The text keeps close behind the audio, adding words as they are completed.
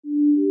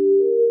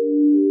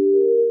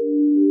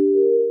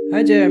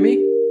Hi, Jeremy.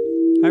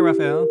 Hi,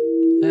 Raphael.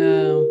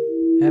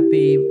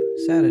 Happy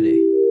Saturday.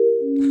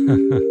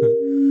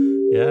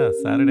 Yeah,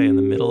 Saturday in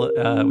the middle.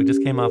 We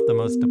just came off the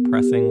most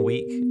depressing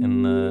week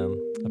in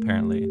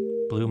apparently.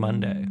 Blue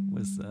Monday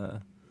was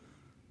the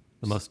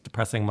most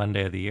depressing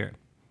Monday of the year.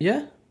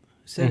 Yeah?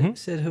 Hmm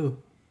Said who?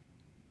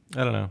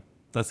 I don't know.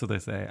 That's what they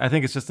say. I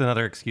think it's just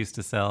another excuse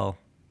to sell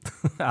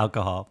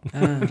alcohol.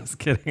 Just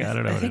kidding. I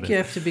don't know I what think it you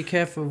is. have to be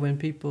careful when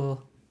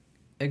people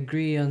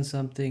agree on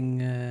something,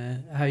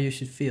 how you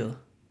should feel.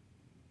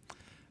 It's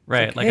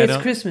Right. like, Like hey, I it's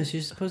don't. Christmas.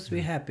 You're supposed to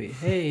be happy.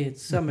 Hey,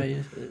 it's summer.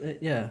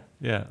 Yeah,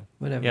 Yeah.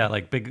 whatever. Yeah.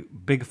 Like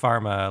big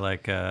pharma.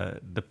 Like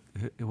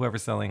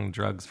whoever's selling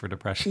drugs for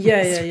depression.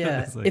 Yeah.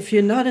 It's like, If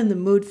you're not in the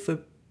mood for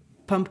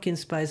pumpkin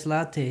spice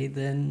latte,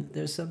 then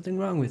there's something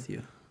wrong with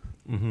you.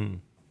 mm-hmm.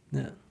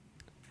 Yeah.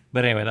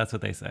 But anyway, that's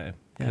what they say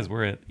because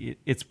Yeah.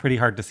 it's pretty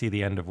hard to see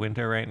the end of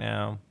winter right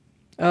now.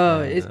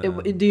 Oh,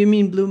 And, do you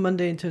mean Blue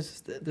Monday in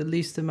terms of the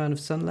least amount of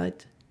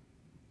sunlight?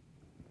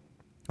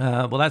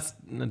 well, that's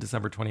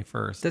December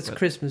 21st. That's but,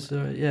 Christmas,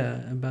 or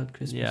yeah, about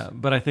Christmas. yeah,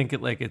 but I think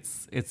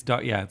it's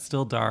dark. Yeah, it's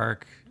still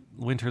dark.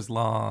 Winter's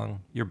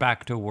long. You're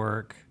back to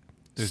work.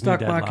 There's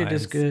Stock new market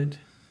is deadlines. good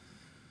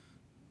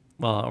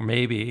Well, or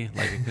maybe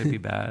like it could be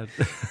bad.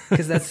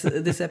 because that's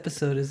this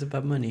episode is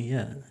about money.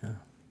 Yeah.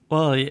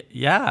 Well,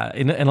 yeah,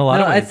 in a lot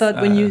No, of ways. I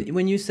thought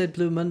when you said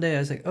Blue Monday, I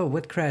was like, oh,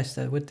 what crashed?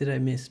 What did I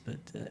miss? But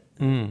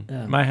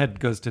my head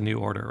goes to New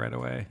Order right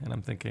away, and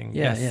I'm thinking,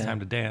 Yeah, yes, yeah. time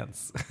to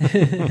dance.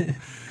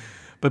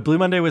 But Blue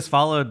Monday was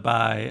followed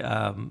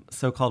by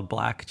so-called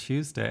Black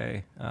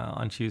Tuesday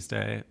on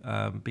Tuesday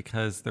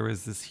because there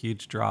was this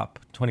huge drop,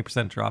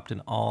 20% dropped in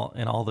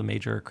all the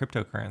major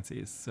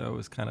cryptocurrencies. So it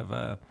was kind of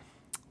a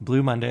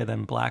Blue Monday,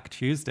 then Black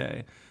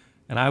Tuesday.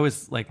 And I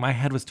was like, my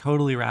head was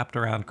totally wrapped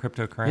around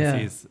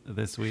cryptocurrencies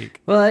this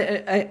week. well,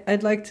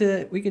 I'd like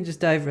to. We can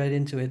just dive right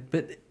into it.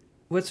 But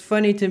what's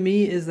funny to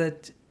me is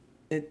that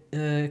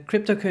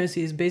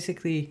cryptocurrency is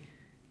basically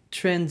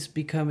trends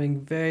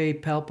becoming very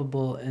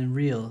palpable and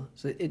real.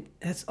 So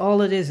that's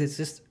all it is. It's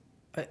just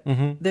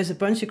there's a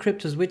bunch of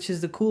cryptos. Which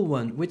is the cool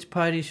one? Which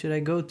party should I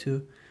go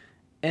to?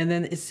 And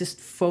then it's just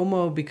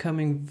FOMO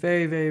becoming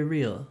very, very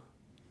real.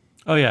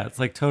 Oh yeah, it's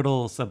like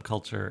total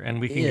subculture,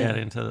 and we can Yeah. get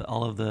into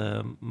all of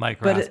the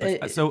micro But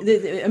aspects. So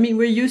I mean,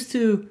 we're used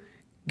to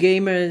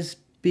gamers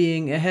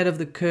being ahead of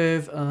the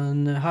curve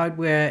on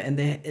hardware, and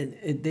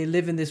they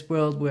live in this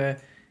world where,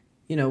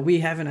 you know,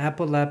 we have an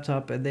Apple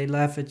laptop, and they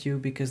laugh at you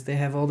because they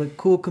have all the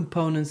cool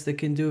components that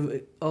can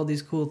do all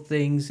these cool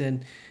things,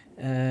 and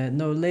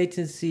no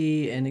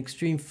latency and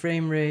extreme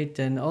frame rate,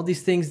 and all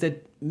these things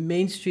that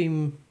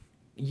mainstream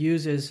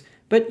users.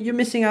 But you're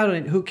missing out on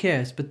it. Who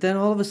cares? But then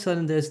all of a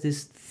sudden, there's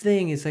this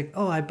thing. It's like,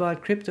 oh, I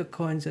bought crypto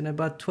coins and I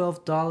bought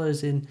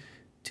 $12 in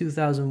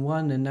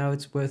 2001, and now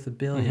it's worth $1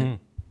 billion.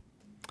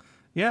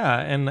 yeah,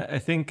 and I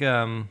think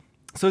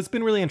so. It's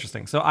been really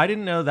interesting. So I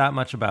didn't know that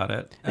much about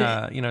it.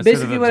 Basically,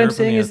 sort of what I'm observed from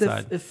saying the is that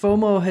outside.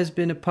 FOMO has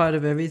been a part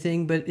of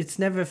everything, but it's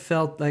never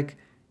felt like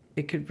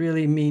it could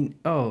really mean,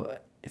 oh,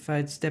 if I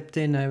had stepped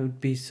in, I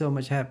would be so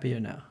much happier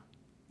now.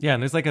 Yeah,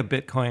 and there's like a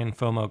Bitcoin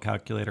FOMO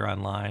calculator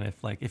online.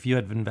 If you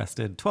had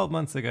invested 12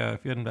 months ago,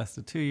 if you had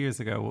invested 2 years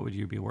ago, what would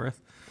you be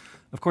worth?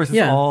 Of course,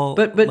 it's all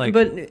but like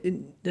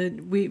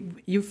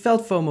you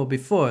felt FOMO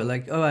before,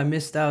 like, oh, I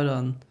missed out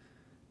on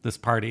this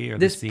party or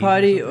this the scene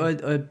party,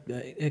 something. or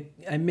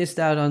I missed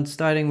out on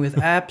starting with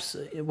apps.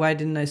 Why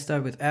didn't I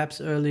start with apps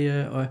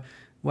earlier? Or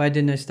why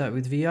didn't I start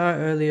with VR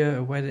earlier?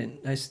 Or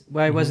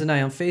why wasn't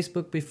I on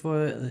Facebook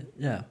before?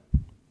 Yeah.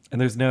 And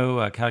there's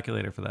no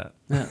calculator for that.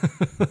 Yeah.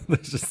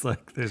 there's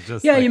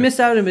just Yeah, like you miss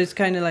out, and it's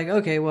kind of like,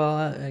 okay, well,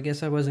 I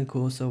guess I wasn't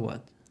cool, so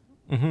what?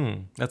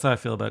 That's how I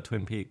feel about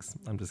Twin Peaks.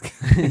 I'm just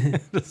kidding.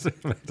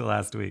 Just back to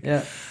last week.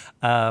 Yeah.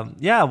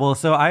 Yeah. Well,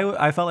 so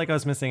I felt like I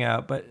was missing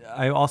out, but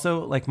I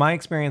also like my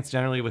experience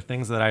generally with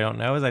things that I don't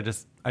know is I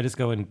just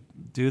go and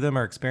do them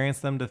or experience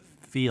them to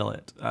feel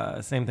it.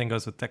 Same thing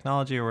goes with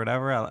technology or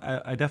whatever.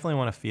 I definitely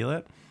want to feel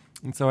it,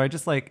 and so I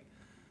just like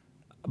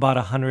bought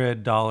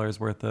 $100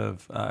 worth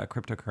of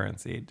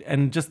cryptocurrency,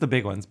 and just the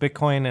big ones,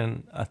 Bitcoin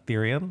and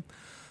Ethereum,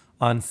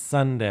 on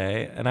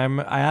Sunday. And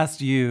I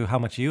asked you how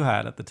much you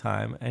had at the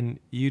time, and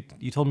you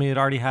told me you'd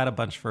already had a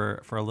bunch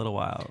for a little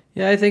while.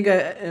 Yeah, I think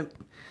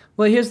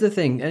well, here's the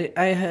thing.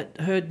 I had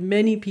heard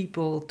many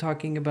people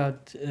talking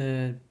about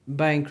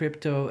buying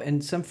crypto,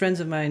 and some friends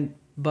of mine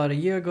bought a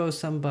year ago,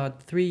 some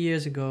bought 3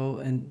 years ago,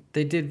 and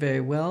they did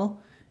very well.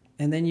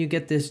 And then you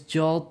get this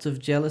jolt of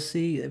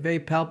jealousy, very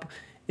palpable.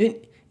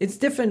 It's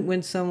different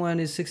when someone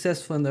is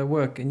successful in their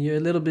work and you're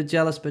a little bit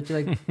jealous, but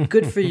you're like,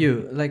 good for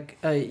you. Like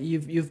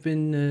you've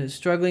been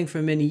struggling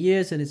for many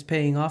years and it's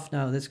paying off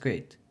now. That's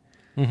great.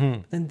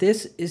 And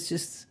this is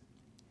just,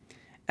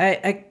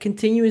 I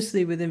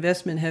continuously with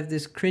investment have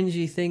this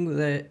cringy thing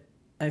that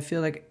I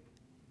feel like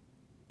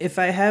if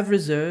I have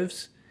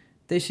reserves,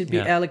 they should be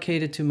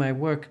allocated to my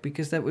work,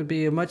 because that would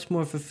be a much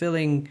more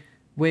fulfilling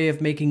way of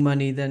making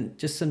money than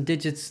just some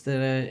digits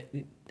that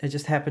I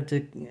just happen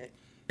to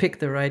pick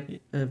the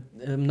right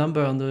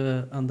number on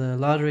the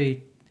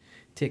lottery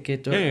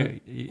ticket. Or,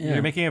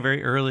 You're making a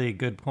very early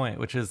good point,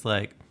 which is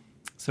like,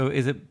 so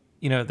is it,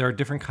 there are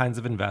different kinds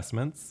of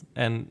investments,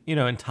 and,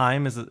 and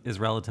time is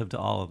relative to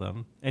all of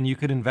them. And you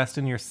could invest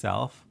in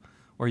yourself,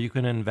 or you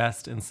can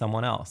invest in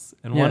someone else.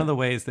 And one of the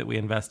ways that we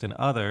invest in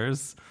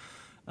others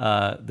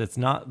that's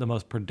not the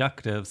most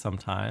productive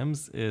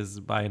sometimes is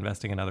by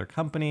investing in other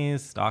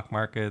companies, stock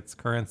markets,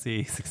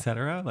 currencies,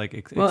 etc., like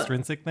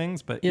extrinsic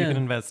things, but you can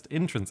invest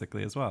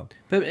intrinsically as well.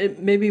 But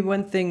maybe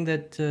one thing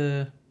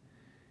that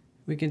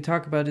we can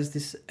talk about is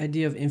this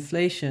idea of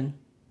inflation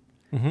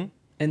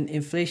and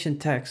inflation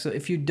tax. So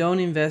if you don't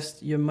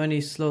invest, your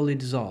money slowly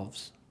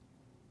dissolves.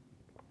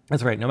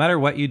 That's right. No matter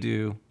what you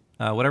do,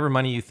 whatever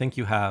money you think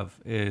you have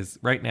is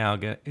right now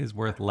is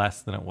worth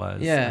less than it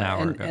was an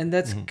hour ago. And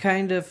that's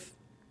kind of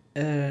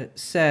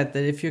sad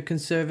that if you're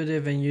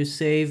conservative and you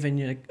save and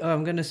you're like, oh,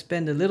 I'm going to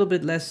spend a little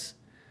bit less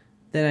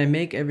than I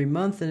make every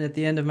month, and at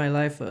the end of my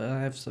life, I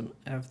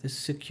have this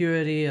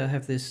security, I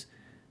have this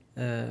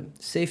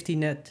safety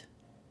net,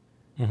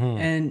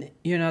 and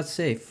you're not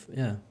safe.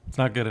 Yeah, it's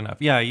not good enough.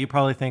 Yeah, you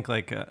probably think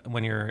like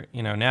when you're,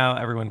 now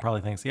everyone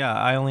probably thinks, yeah,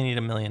 I only need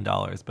 $1 million,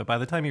 but by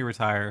the time you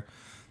retire,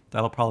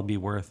 that'll probably be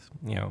worth,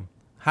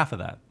 half of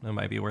that. It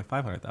might be worth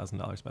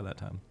 $500,000 by that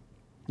time.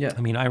 Yeah.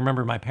 I mean, I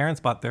remember my parents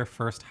bought their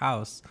first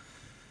house,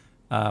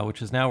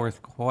 which is now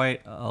worth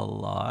quite a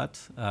lot.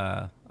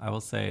 I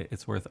will say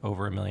it's worth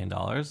over $1 million.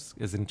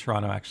 Is in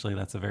Toronto, actually,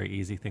 that's a very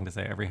easy thing to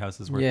say. Every house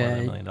is worth more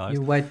than $1 million.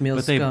 You white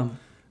male scum.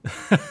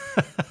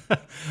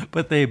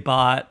 But they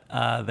bought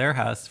their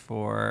house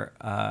for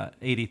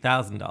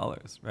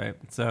 $80,000, right?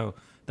 So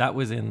that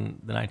was in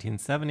the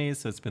 1970s.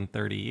 So it's been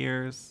 30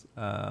 years,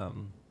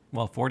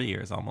 40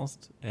 years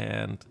almost,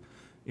 and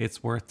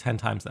it's worth 10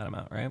 times that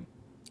amount, right?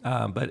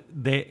 But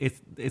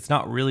it's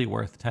not really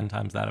worth 10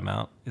 times that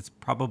amount. It's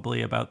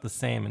probably about the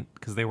same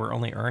because they were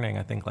only earning,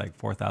 I think, like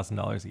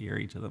 $4,000 a year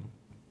each of them.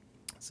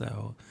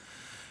 So,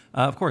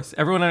 of course,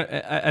 everyone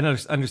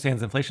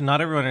understands inflation.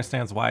 Not everyone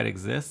understands why it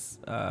exists.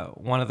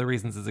 One of the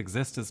reasons it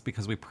exists is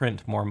because we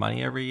print more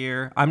money every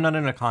year. I'm not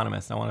an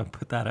economist. I want to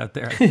put that out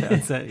there.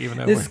 Even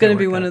though this is going to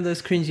be one of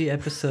those cringy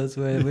episodes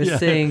where we're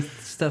saying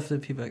stuff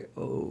that people are like,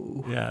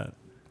 oh. Yeah.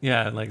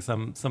 Yeah, like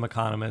some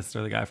economist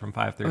or the guy from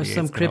 538. Or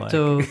some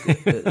crypto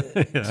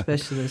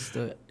specialist.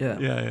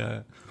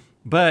 Yeah.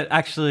 But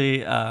actually,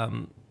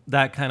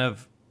 that kind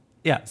of,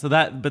 so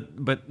that, but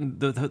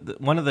the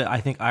one of the, I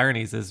think,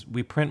 ironies is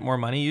we print more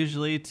money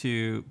usually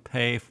to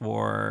pay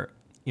for,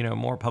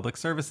 more public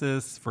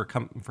services for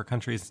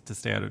countries to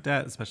stay out of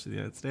debt, especially the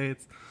United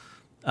States.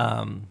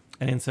 And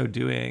in so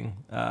doing,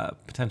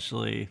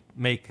 potentially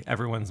make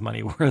everyone's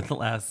money worth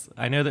less.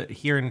 I know that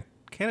here in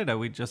Canada,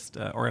 we just,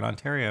 or in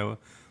Ontario,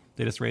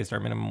 they just raised our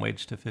minimum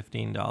wage to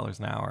 $15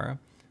 an hour,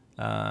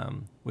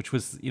 which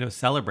was,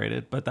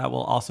 celebrated, but that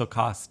will also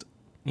cost,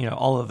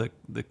 all of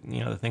the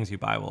things you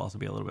buy will also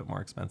be a little bit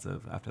more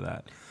expensive after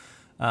that.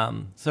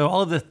 So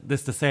all of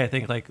this to say, I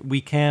think like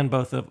we can,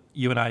 both of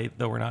you and I,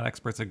 though we're not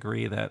experts,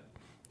 agree that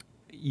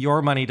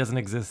your money doesn't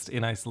exist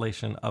in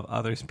isolation of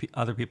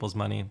other people's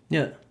money.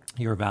 Yeah.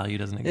 Your value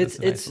doesn't exist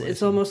in isolation.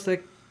 It's almost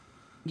like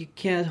you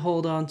can't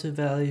hold on to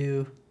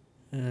value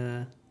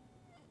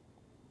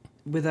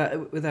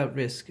without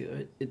risk.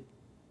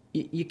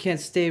 You can't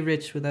stay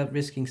rich without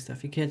risking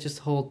stuff. You can't just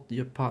hold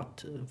your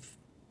pot of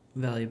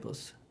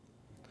valuables.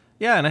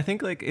 Yeah, and I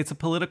think like it's a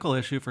political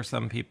issue for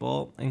some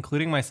people,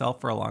 including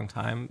myself for a long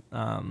time.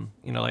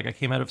 Like I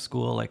came out of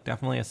school like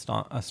definitely a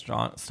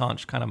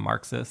staunch kind of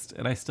Marxist,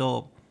 and I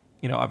still,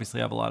 obviously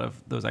have a lot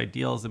of those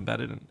ideals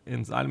embedded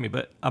inside of me.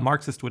 But a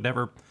Marxist would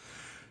never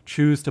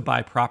choose to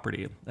buy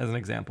property, as an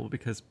example,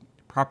 because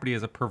property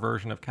is a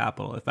perversion of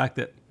capital. The fact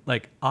that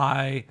like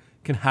I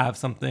can have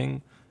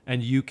something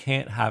and you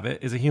can't have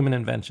it is a human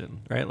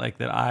invention, right? Like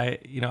that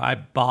I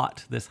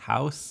bought this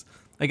house.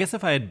 I guess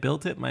if I had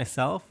built it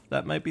myself,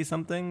 that might be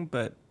something,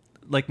 but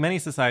like many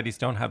societies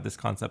don't have this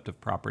concept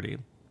of property.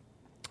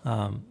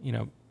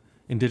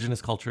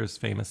 Indigenous cultures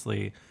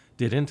famously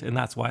didn't, and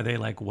that's why they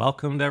like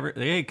welcomed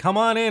hey, come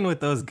on in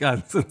with those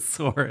guns and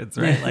swords,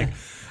 right? Like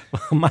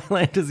my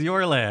land is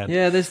your land.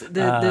 Yeah,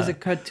 there's a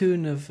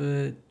cartoon of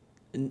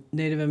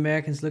Native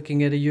Americans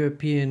looking at a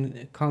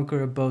European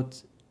conqueror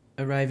boat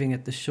arriving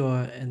at the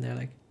shore, and they're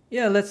like,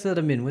 yeah, let's let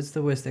them in. What's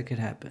the worst that could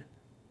happen?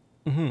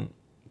 Mm-hmm.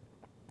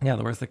 Yeah,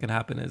 the worst that could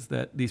happen is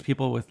that these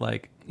people with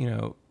like,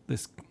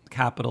 this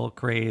capital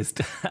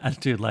crazed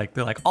attitude, like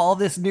they're like, all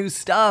this new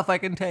stuff I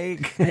can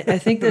take. I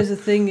think there's a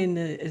thing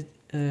in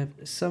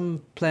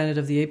some Planet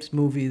of the Apes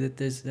movie that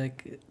there's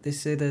like, they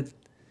say that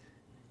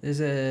there's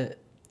a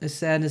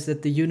sadness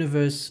that the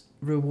universe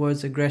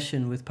rewards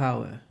aggression with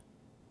power.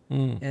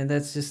 And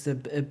that's just a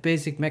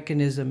basic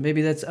mechanism.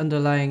 Maybe that's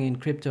underlying in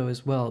crypto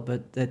as well.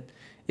 But that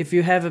if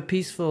you have a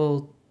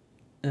peaceful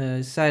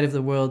side of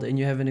the world and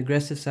you have an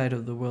aggressive side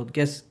of the world,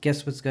 guess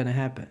what's going to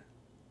happen?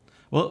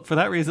 Well, for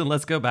that reason,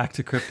 let's go back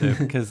to crypto,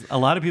 because a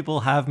lot of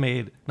people have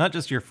made, not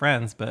just your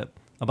friends, but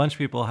a bunch of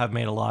people have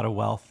made a lot of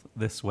wealth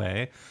this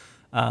way.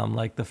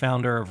 Like the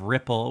founder of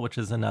Ripple, which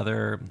is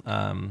another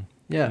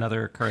Yeah.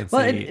 another currency.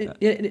 Well,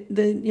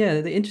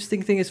 the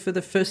interesting thing is for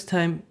the first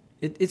time,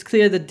 it's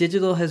clear that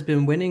digital has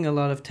been winning a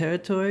lot of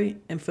territory,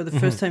 and for the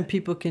first time,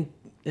 people can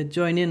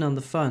join in on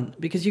the fun,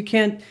 because you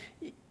can't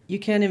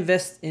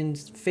invest in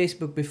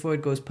Facebook before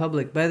it goes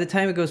public. By the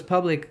time it goes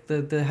public,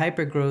 the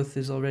hyper growth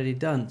is already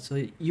done.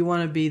 So you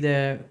want to be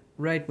there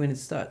right when it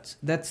starts.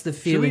 That's the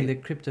feeling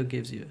that crypto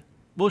gives you.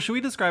 Well, should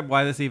we describe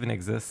why this even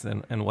exists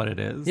and what it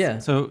is? Yeah.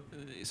 So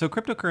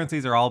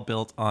cryptocurrencies are all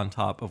built on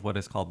top of what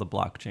is called the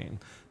blockchain.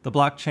 The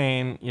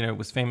blockchain,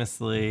 was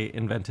famously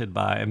invented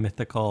by a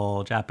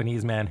mythical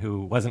Japanese man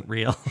who wasn't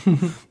real.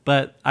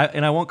 But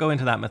I won't go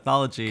into that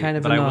mythology. Kind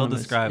of but anonymous. I will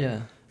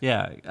describe.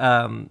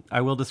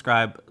 I will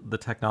describe the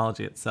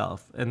technology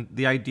itself, and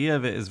the idea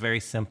of it is very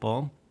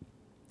simple,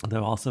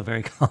 though also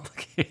very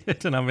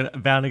complicated, and I'm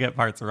bound to get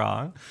parts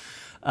wrong.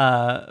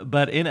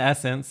 But in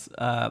essence,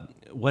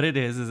 what it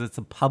is it's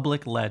a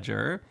public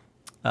ledger.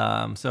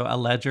 So a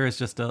ledger is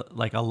just a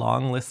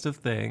long list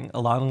of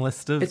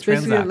transactions. It's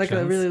basically like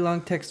a really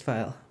long text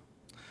file.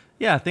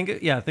 Yeah, think of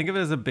it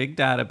as a big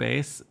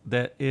database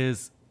that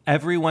is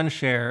everyone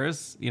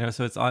shares.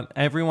 So it's on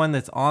everyone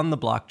that's on the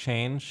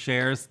blockchain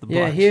shares the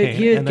blockchain. Yeah,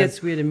 here it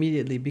gets weird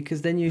immediately,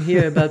 because then you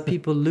hear about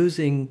people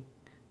losing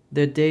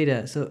their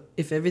data. So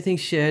if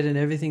everything's shared and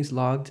everything's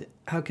logged,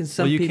 how can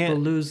some people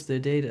lose their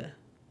data?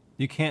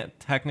 You can't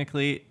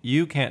technically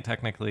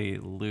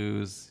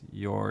lose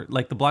your,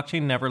 the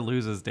blockchain never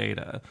loses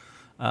data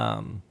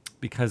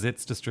because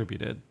it's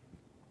distributed.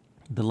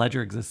 The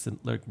ledger exists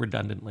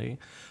redundantly.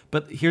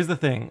 But here's the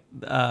thing,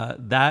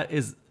 that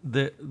is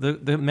the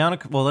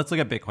amount of, let's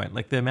look at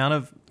Bitcoin. The amount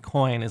of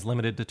coin is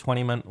limited to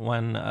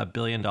 $21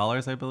 billion,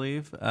 I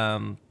believe.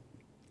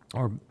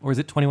 Or is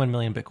it 21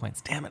 million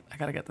Bitcoins? Damn it, I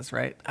gotta get this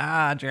right.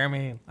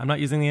 Jeremy, I'm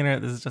not using the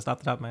internet. This is just off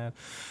the top of my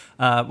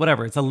head.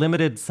 Whatever, it's a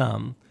limited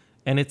sum.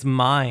 And it's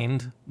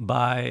mined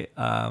by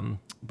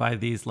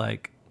these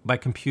by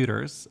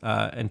computers,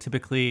 and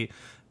typically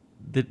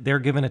they're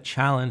given a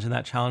challenge, and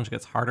that challenge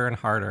gets harder and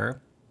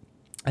harder.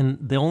 And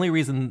the only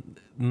reason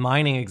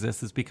mining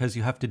exists is because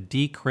you have to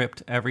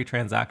decrypt every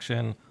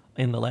transaction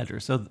in the ledger.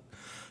 So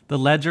the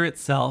ledger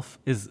itself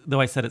is, though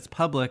I said it's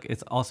public,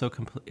 it's also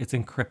it's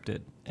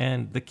encrypted,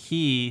 and the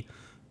key,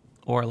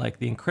 or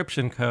the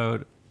encryption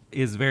code,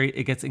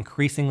 it gets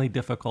increasingly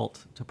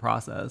difficult to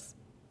process.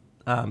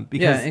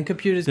 Because and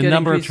computers the get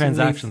number of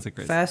transactions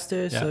increase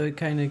faster, so it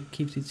kind of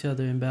keeps each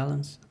other in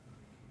balance.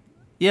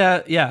 Yeah,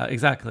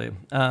 exactly.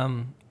 But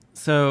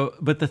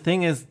the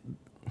thing is,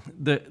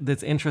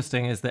 that's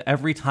interesting is that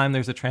every time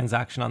there's a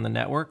transaction on the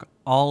network,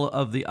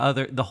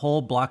 the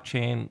whole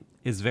blockchain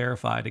is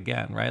verified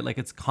again, right?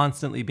 It's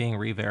constantly being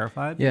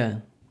re-verified. Yeah,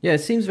 it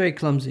seems very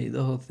clumsy,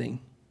 the whole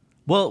thing.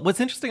 Well, what's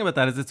interesting about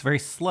that is it's very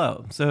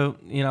slow. So,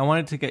 I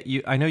wanted to get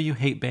you, I know you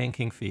hate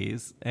banking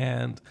fees,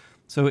 and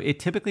so it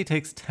typically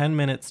takes 10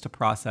 minutes to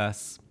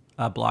process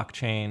a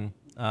blockchain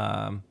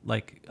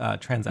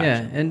transaction.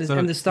 Yeah, and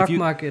the stock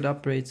market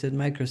operates at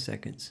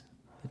microseconds.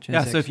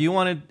 Yeah, so if you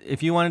wanted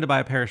to buy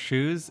a pair of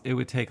shoes, it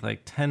would take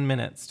 10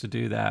 minutes to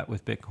do that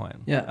with Bitcoin.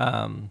 Yeah.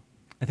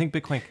 I think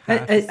Bitcoin.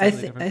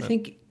 I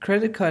think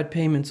credit card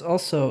payments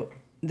also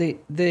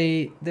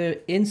they're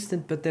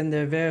instant, but then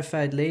they're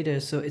verified later.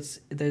 So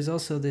there's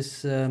also this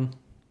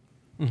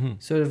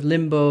sort of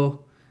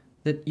limbo,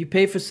 that you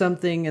pay for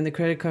something and the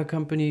credit card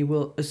company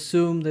will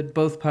assume that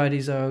both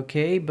parties are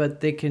okay, but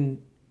they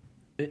can,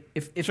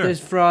 if Sure. there's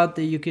fraud,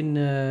 that you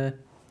can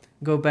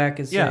go back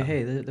and say,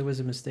 hey, there was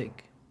a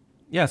mistake.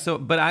 Yeah,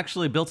 but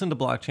actually built into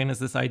blockchain is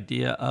this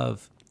idea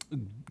of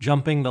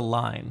jumping the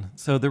line.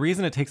 So the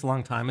reason it takes a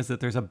long time is that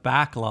there's a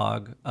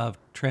backlog of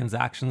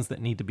transactions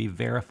that need to be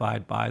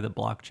verified by the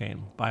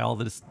blockchain,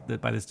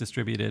 by this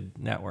distributed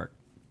network.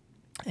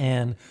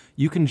 And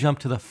you can jump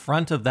to the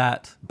front of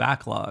that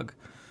backlog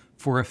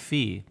for a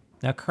fee.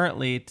 Now,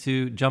 currently,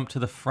 to jump to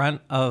the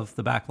front of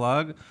the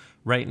backlog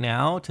right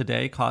now,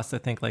 today, costs, I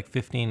think,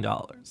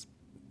 $15.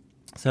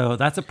 So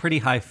that's a pretty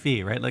high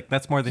fee, right?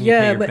 That's more than you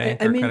pay your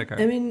bank or credit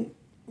card. I mean,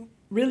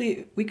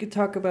 really, we could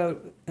talk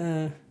about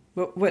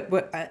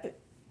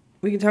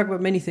we can talk about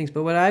many things,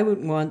 but what I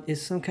would want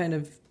is some kind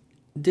of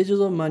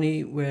digital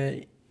money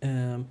where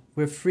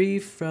we're free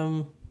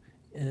from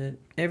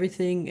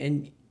everything,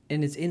 and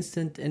it's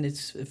instant and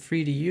it's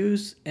free to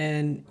use.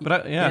 And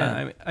but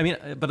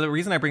but the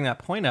reason I bring that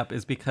point up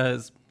is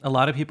because a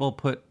lot of people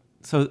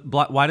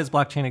why does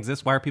blockchain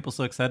exist? Why are people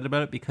so excited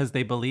about it? Because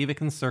they believe it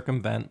can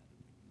circumvent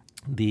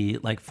the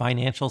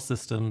financial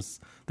systems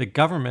that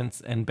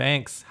governments and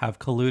banks have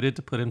colluded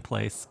to put in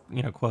place,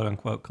 quote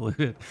unquote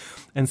colluded.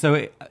 And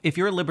so if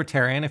you're a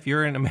libertarian, if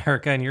you're in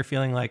America and you're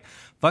feeling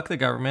fuck the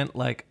government,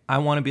 I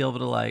want to be able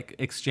to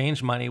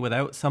exchange money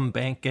without some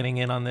bank getting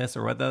in on this,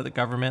 or whether the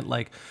government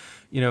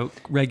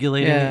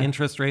regulating the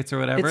interest rates or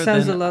whatever. It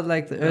sounds a lot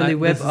like the early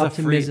web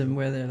optimism,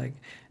 where they're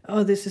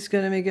oh, this is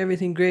going to make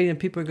everything great and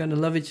people are going to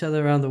love each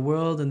other around the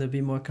world and there'll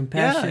be more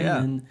compassion.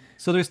 And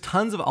so there's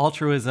tons of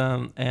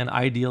altruism and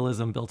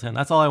idealism built in.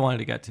 That's all I wanted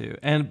to get to.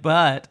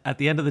 But at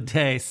the end of the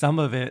day, some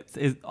of it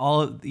is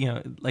all,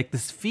 like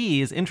this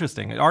fee is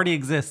interesting. It already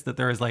exists that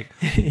there is like,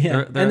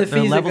 and the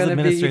fees are going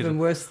to be even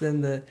worse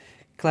than the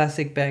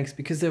classic banks,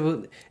 because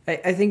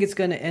I think it's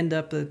going to end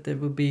up that there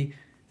will be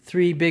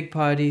 3 big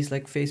parties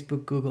like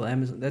Facebook, Google,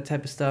 Amazon, that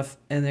type of stuff,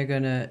 and they're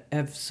going to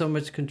have so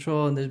much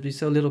control and there'll be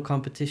so little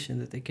competition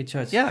that they can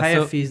charge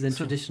higher fees than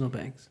traditional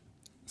banks.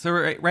 So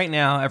right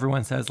now,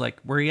 everyone says like,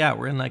 we're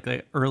in like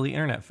the early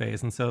internet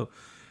phase. And so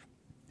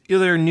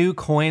there are new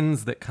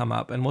coins that come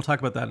up, and we'll talk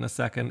about that in a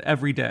second,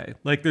 every day.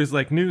 Like there's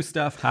like new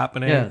stuff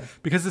happening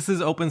because this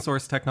is open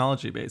source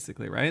technology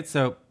basically, right?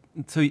 So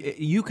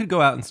you could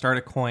go out and start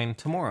a coin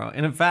tomorrow.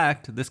 And in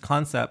fact, this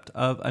concept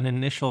of an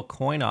initial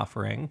coin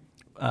offering,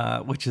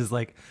 which is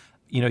like,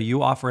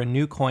 you offer a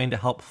new coin to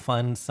help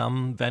fund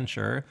some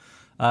venture,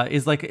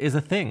 is a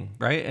thing,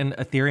 right? And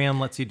Ethereum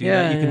lets you do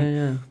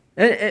that.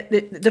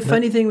 The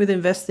funny thing with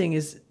investing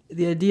is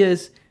the idea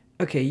is,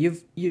 okay,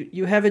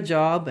 you have a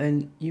job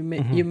and you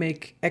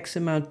make X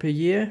amount per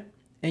year,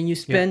 and you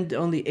spend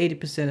only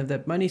 80% of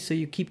that money, so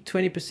you keep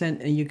 20%,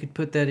 and you could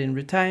put that in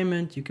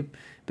retirement.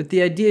 But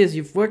the idea is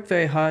you've worked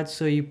very hard,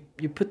 so you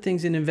put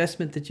things in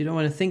investment that you don't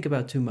want to think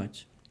about too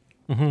much.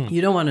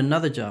 You don't want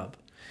another job.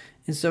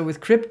 And so with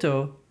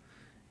crypto,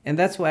 and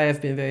that's why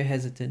I've been very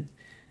hesitant,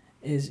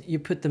 is you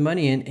put the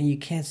money in and you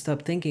can't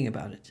stop thinking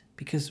about it,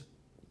 because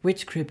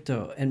which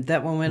crypto, and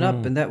that one went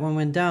up and that one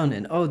went down,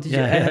 and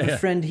I have a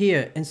friend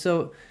here. And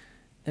so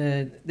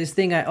this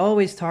thing I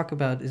always talk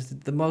about is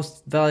that the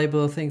most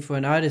valuable thing for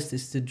an artist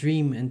is to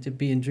dream and to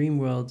be in dream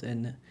world.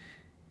 And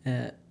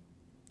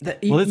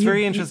it's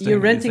very interesting. You're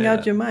renting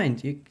out your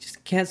mind. You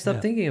just can't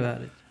stop thinking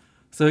about it.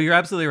 So you're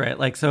absolutely right.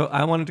 Like, so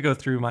I wanted to go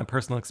through my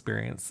personal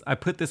experience. I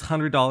put this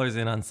 $100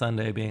 in on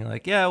Sunday, being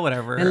like, yeah,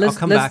 whatever. And I'll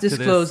come back to this.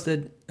 Let's disclose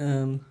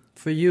that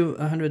for you,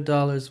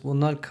 $100 will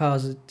not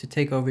cause it to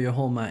take over your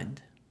whole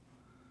mind.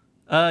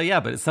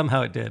 But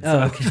somehow it did.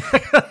 Oh, so.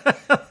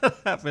 okay.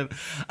 Happened.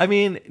 I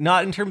mean,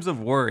 not in terms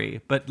of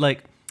worry, but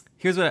like,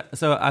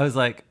 so I was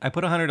like, I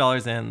put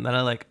 $100 in, then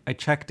I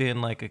checked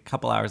in like a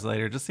couple hours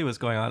later just to see what's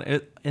going on.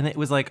 And it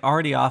was like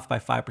already off by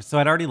 5%. So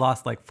I'd already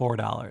lost like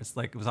 $4.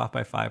 Like it was off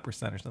by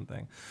 5% or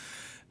something.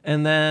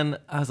 And then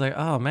I was like,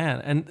 oh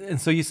man.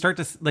 And so you start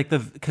to like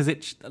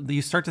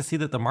you start to see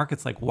that the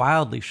market's like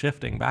wildly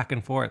shifting back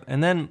and forth.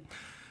 And then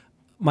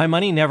my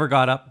money never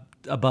got up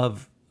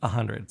above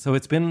 100. So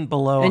it's been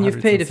below 100. And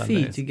you've paid a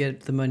Sundays. fee to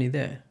get the money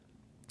there.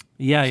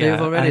 Yeah. So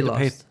you've already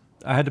lost.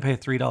 I had to pay a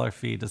 $3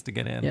 fee just to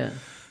get in. Yeah.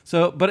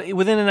 So, but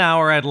within an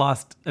hour, I'd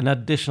lost an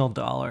additional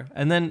 $1.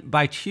 And then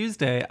by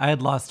Tuesday, I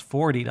had lost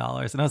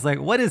 $40. And I was like,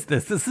 what is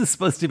this? This is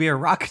supposed to be a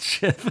rocket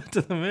ship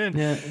to the moon.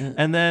 Yeah.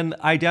 And then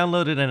I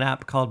downloaded an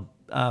app called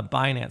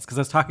Binance, because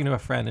I was talking to a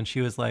friend and she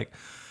was like,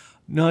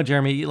 no,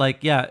 Jeremy, you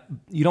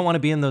don't want to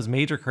be in those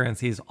major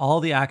currencies. All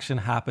the action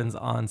happens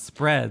on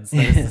spreads.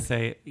 That is to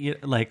say,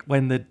 like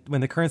when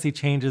the currency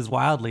changes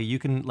wildly, you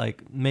can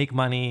like make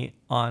money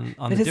on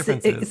the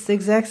differences. It's the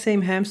exact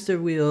same hamster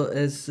wheel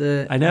as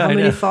I know, how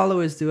many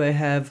followers do I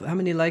have? How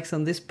many likes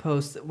on this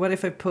post? What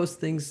if I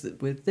post things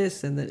with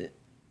this and then?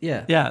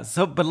 Yeah.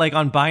 So, but like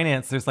on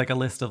Binance, there's like a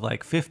list of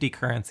like 50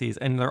 currencies,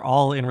 and they're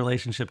all in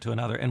relationship to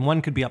another. And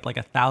one could be up like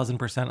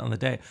 1,000% on the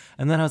day.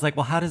 And then I was like,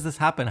 well, how does this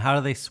happen? How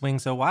do they swing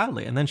so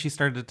wildly? And then she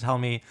started to tell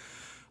me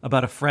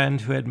about a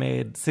friend who had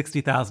made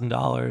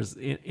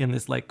 $60,000 in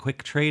this like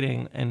quick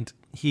trading. And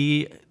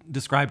he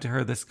described to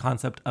her this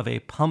concept of a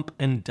pump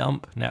and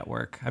dump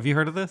network. Have you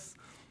heard of this?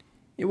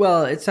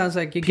 Well, it sounds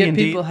like you get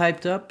people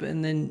hyped up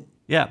and then...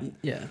 Yeah.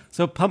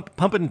 So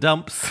pump and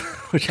dumps,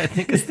 which I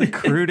think is the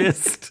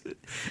crudest.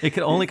 It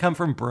could only come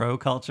from bro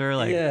culture,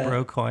 like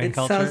bro coin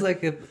culture. It sounds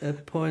like a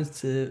porn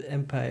to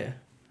empire.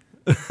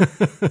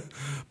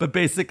 But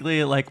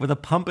basically, like with a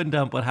pump and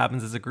dump, what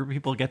happens is a group of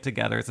people get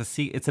together.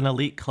 It's an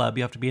elite club.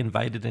 You have to be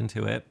invited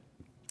into it.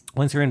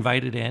 Once you're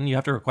invited in, you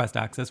have to request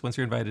access. Once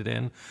you're invited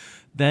in,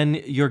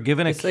 then you're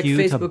given a queue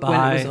like Facebook to buy.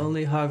 When it was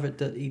only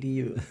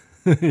Harvard.edu.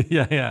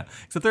 yeah.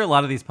 Except there are a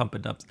lot of these pump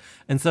and dumps.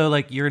 And so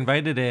like you're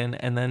invited in,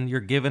 and then you're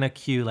given a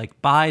queue,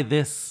 like buy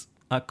this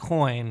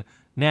coin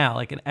now.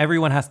 Like, and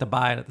everyone has to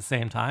buy it at the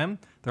same time.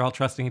 They're all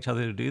trusting each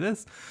other to do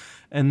this.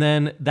 And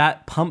then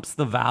that pumps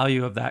the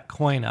value of that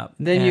coin up.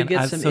 Then you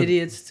get some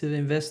idiots to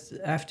invest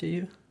after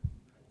you.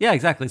 Yeah,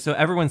 exactly. So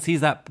everyone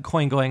sees that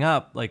coin going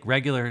up, like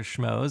regular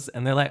schmoes,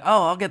 and they're like,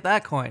 oh, I'll get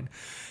that coin.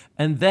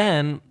 And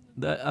then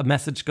a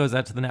message goes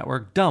out to the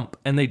network, dump,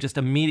 and they just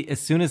immediately, as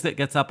soon as it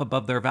gets up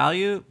above their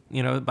value,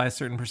 by a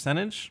certain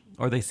percentage,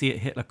 or they see it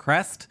hit a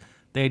crest,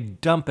 they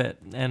dump it.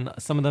 And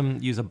some of them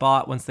use a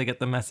bot once they get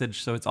the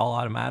message, so it's all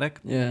automatic.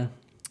 Yeah.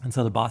 And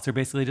so the bots are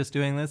basically just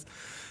doing this.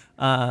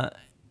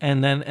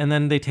 And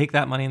then they take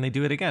that money and they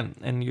do it again,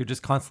 and you're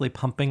just constantly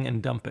pumping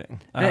and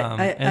dumping.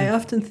 I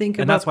often think about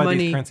money. And that's why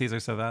these currencies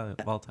are so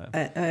volatile.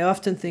 I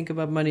often think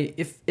about money.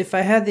 If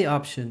I had the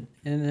option,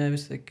 and I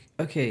was like,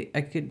 okay,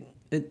 I could.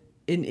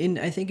 in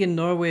I think in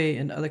Norway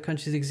and other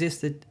countries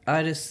exist that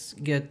artists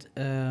get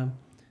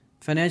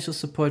financial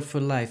support for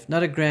life,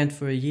 not a grant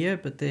for a year,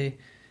 but they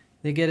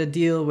get a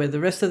deal where the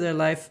rest of their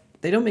life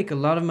they don't make a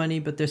lot of money,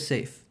 but they're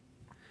safe.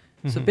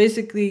 So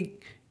basically,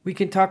 we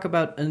can talk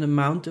about an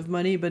amount of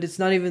money, but it's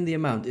not even the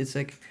amount. It's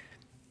like,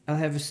 I'll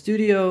have a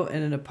studio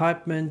and an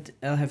apartment.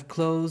 I'll have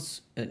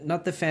clothes,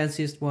 not the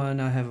fanciest one.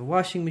 I'll have a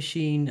washing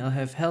machine. I'll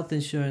have health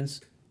insurance.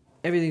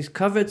 Everything's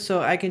covered,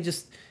 so I can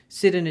just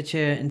sit in a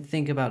chair and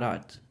think about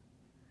art.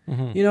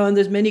 You know, and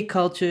there's many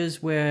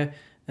cultures where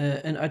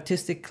an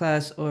artistic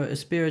class or a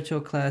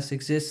spiritual class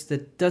exists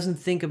that doesn't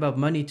think about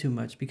money too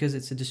much because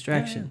it's a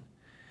distraction.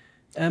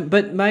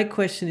 But my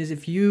question is,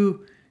 if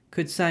you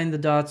could sign the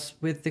dots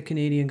with the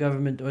Canadian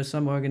government or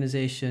some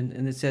organization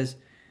and it says,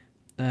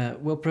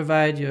 we'll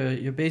provide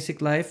your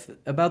basic life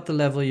about the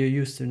level you're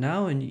used to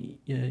now, and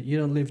you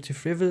don't live too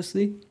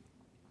frivolously,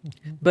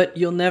 but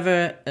you'll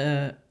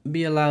never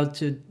be allowed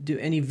to do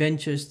any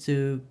ventures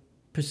to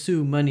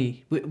pursue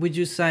money. Would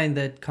you sign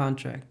that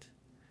contract?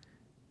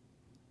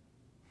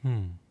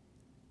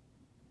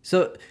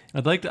 So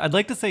I'd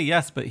like to say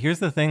yes, but here's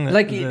the thing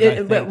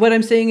but what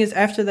I'm saying is,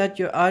 after that,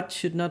 your art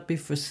should not be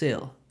for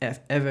sale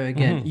ever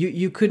again.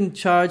 You couldn't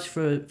charge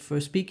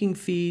for speaking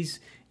fees.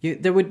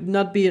 There would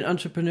not be an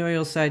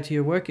entrepreneurial side to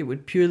your work. It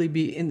would purely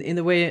be in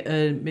the way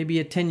maybe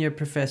a tenure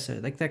professor,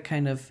 like that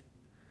kind of.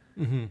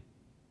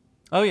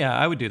 Oh yeah,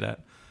 I would do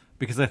that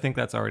because I think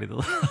that's already the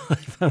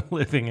life I'm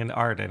living in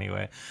art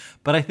anyway.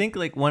 But I think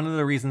like one of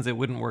the reasons it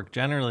wouldn't work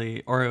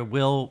generally, or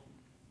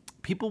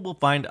people will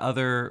find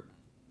other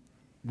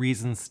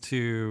reasons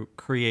to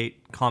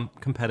create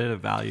competitive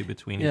value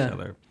between each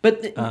other.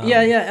 But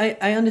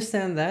I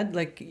understand that.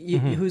 Like,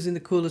 who's in the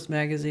coolest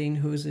magazine,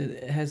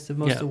 has the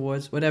most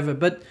awards, whatever.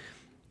 But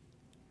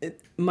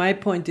my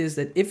point is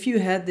that if you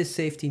had this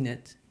safety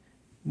net,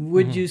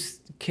 would you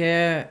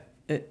care?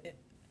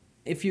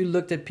 If you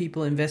looked at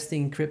people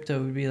investing in crypto,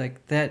 it would be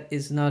like, that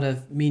is not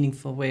a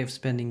meaningful way of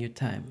spending your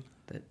time.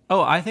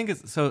 I think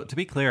it's so. To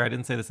be clear, I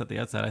didn't say this at the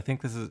outset. I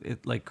think this is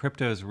it. Like,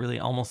 crypto is really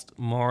almost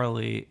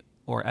morally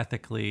or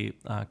ethically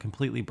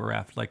completely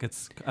bereft. Like,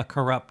 it's a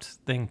corrupt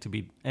thing to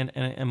be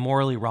and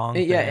morally wrong.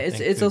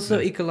 It's also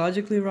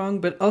ecologically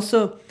wrong, but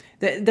also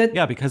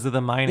that because of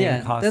the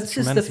mining costs a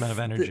tremendous amount of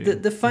energy.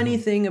 The funny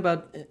thing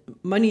about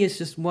money is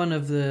just one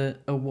of the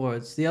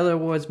awards. The other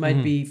awards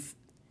might be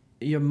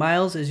your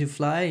miles as you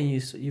fly, and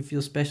you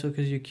feel special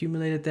because you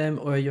accumulated them,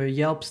 or your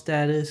Yelp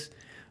status,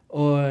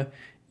 or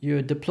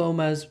your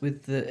diplomas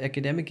with the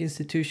academic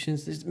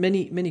institutions. There's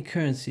many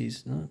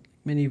currencies, no?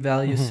 Many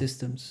value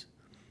systems.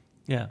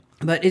 Yeah,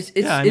 but it's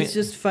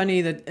just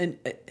funny that, and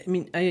I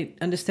mean, I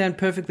understand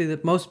perfectly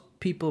that most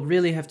people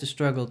really have to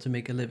struggle to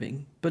make a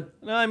living. But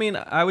no, I mean,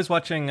 I was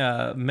watching,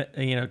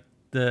 the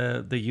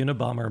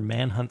Unabomber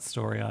manhunt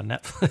story on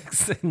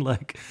Netflix, and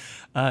like,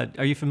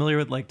 are you familiar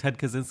with like Ted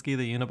Kaczynski,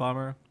 the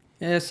Unabomber?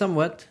 Yeah,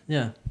 somewhat.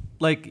 Yeah.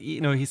 Like, he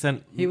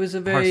was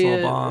a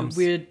very bombs.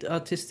 Weird,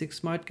 autistic,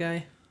 smart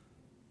guy.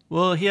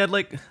 Well, he had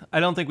like,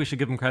 I don't think we should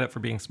give him credit for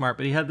being smart,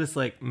 but he had this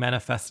like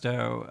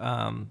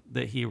manifesto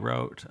that he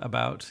wrote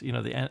about,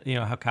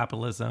 how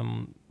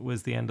capitalism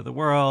was the end of the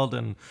world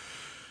and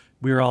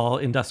we were all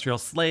industrial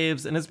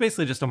slaves. And it's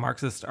basically just a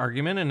Marxist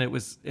argument. And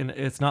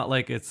it's not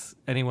like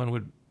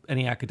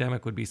any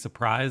academic would be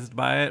surprised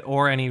by it,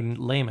 or any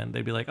layman.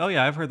 They'd be like, oh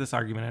yeah, I've heard this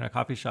argument in a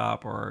coffee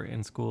shop or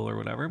in school or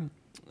whatever.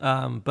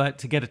 But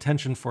to get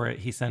attention for it,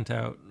 he sent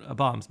out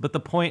bombs. But the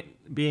point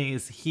being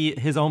is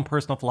his own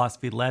personal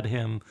philosophy led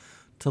him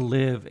to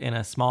live in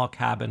a small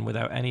cabin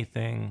without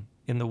anything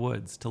in the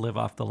woods, to live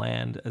off the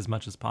land as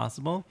much as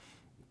possible.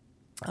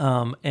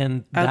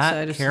 And outside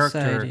that of character,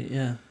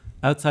 society,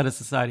 outside of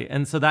society.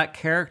 And so that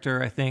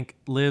character, I think,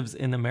 lives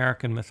in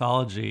American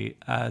mythology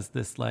as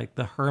this like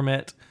the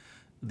hermit.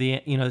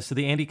 So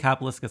the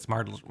anti-capitalist gets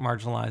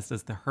marginalized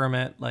as the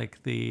hermit,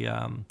 like the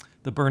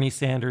Bernie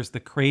Sanders, the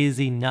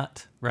crazy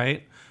nut,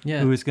 right?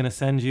 Yeah. Who is going to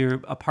send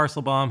you a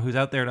parcel bomb, who's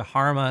out there to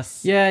harm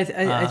us. Yeah,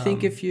 I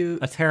think if you...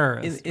 A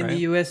terrorist, in right? the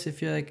US,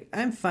 if you're like,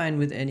 I'm fine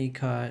with any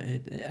car.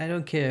 I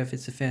don't care if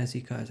it's a fancy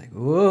car. It's like,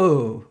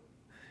 whoa.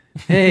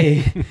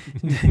 Hey,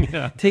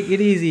 take it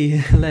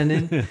easy,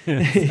 Lenin.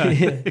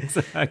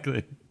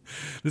 Exactly.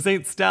 This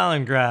ain't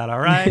Stalingrad,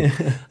 all right?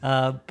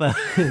 But...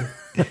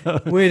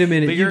 Wait a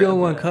minute, you don't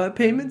want car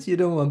payments? You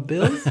don't want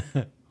bills?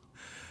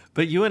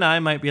 But you and I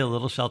might be a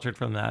little sheltered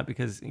from that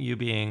because you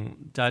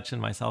being Dutch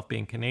and myself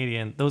being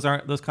Canadian, those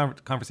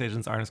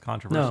conversations aren't as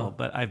controversial. No.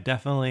 But I've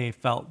definitely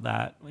felt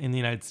that in the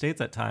United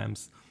States at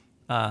times.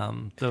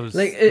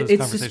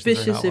 It's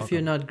suspicious if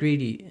you're not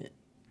greedy.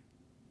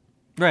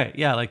 Right,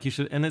 yeah, like you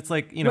should, and it's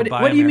like,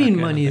 what do you mean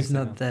money is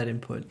not that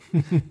important?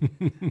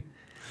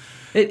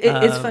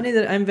 It's funny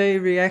that I'm very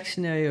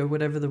reactionary, or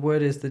whatever the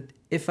word is, that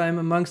if I'm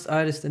amongst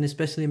artists, and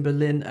especially in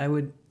Berlin, I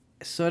would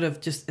sort of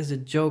just as a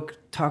joke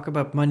talk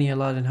about money a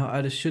lot and how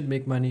artists should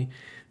make money.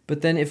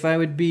 But then if I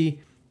would be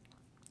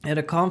at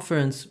a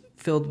conference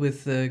filled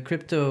with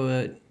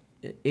crypto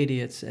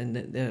idiots and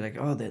they're like,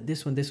 oh,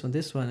 this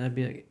one, I'd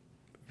be like,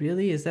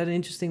 really? Is that an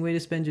interesting way to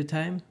spend your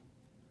time?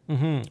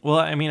 Well,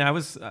 I mean, I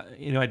was,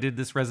 I did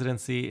this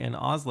residency in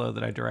Oslo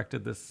that I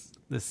directed this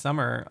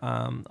summer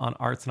on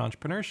arts and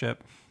entrepreneurship,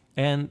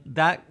 and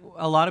that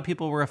a lot of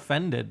people were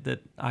offended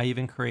that I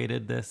even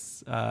created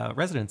this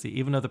residency,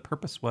 even though the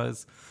purpose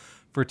was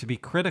for it to be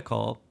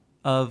critical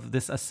of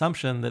this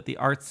assumption that the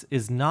arts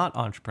is not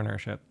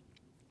entrepreneurship.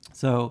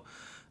 So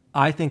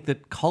I think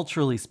that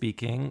culturally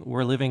speaking,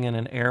 we're living in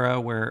an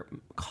era where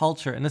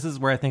culture, and this is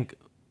where I think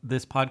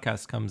this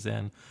podcast comes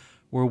in,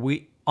 where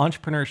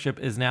entrepreneurship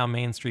is now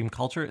mainstream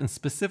culture, and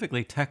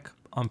specifically tech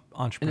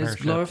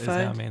entrepreneurship is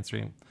now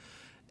mainstream.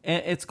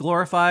 And it's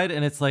glorified,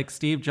 and it's like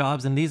Steve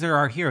Jobs, and these are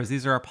our heroes.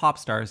 These are our pop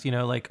stars.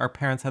 Like our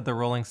parents had the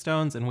Rolling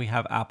Stones, and we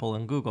have Apple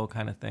and Google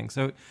kind of thing.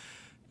 So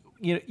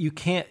you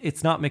can't.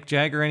 It's not Mick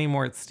Jagger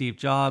anymore. It's Steve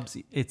Jobs.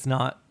 It's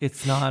not weed.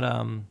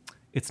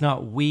 It's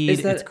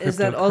cryptocurrencies. Is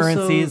that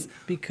also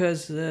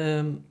because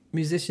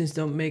musicians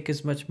don't make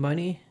as much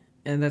money,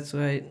 and that's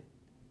why?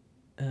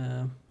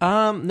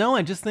 No,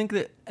 I just think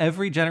that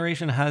every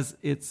generation has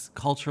its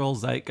cultural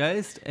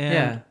zeitgeist,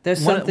 and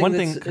there's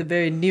something that's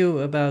very new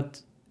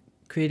about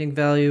creating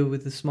value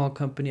with a small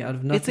company out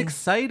of nothing. It's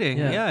exciting.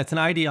 Yeah, it's an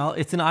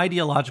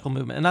ideological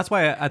movement, and that's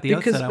why at the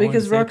outset I wanted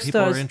to say rock people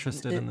stars, are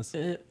interested in this.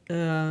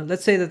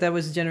 Let's say that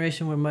was a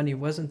generation where money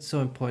wasn't so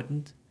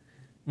important,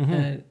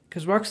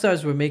 because rock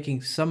stars were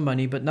making some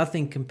money, but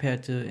nothing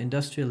compared to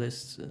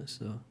industrialists.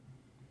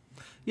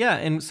 Yeah,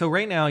 and so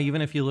right now,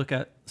 even if you look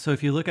at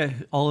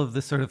all of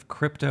this sort of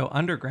crypto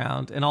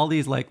underground and all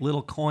these like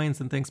little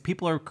coins and things,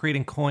 people are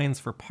creating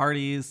coins for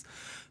parties.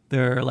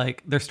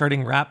 They're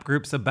starting rap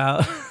groups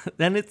about,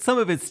 and some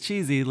of it's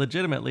cheesy,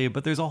 legitimately,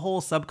 but there's a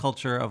whole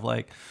subculture of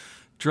like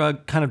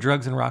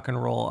drugs and rock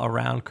and roll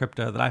around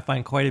crypto that I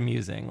find quite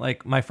amusing.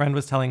 Like my friend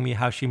was telling me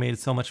how she made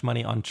so much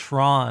money on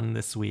Tron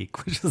this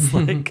week, which is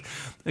like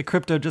a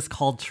crypto just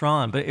called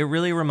Tron. But it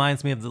really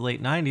reminds me of the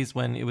late 90s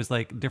when it was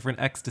like different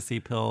ecstasy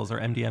pills or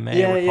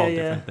MDMA were called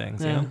different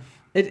things. Yeah.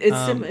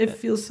 It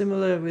feels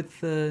similar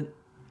with a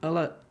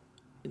lot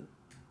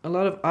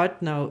of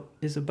art now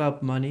is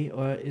about money,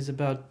 or is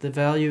about the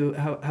value,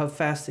 how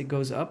fast it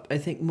goes up. I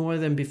think more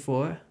than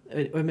before,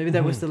 or maybe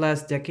that was the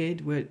last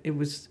decade where it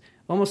was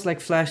almost like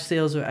flash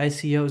sales or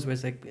ICOs, where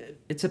it's like,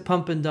 it's a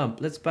pump and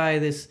dump. Let's buy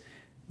this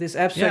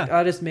abstract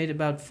artist made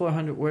about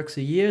 400 works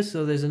a year,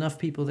 so there's enough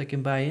people that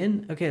can buy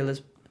in. Okay,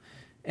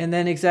 and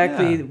then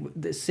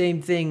the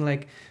same thing,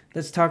 like,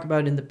 let's talk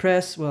about in the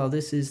press. Well,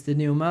 this is the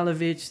new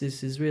Malevich.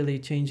 This is really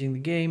changing the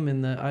game,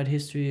 and the art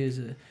history is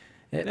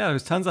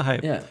there's tons of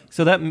hype. Yeah.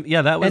 So that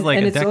was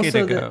like a decade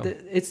ago.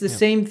 It's the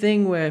same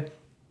thing where,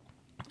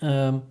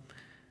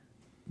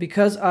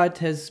 because art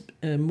has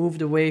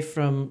moved away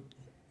from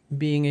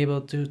being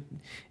able to,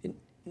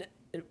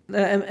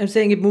 I'm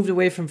saying it moved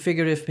away from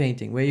figurative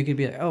painting, where you could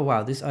be like, oh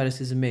wow, this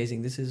artist is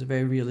amazing. This is a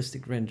very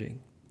realistic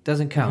rendering.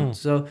 Doesn't count.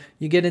 So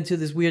you get into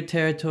this weird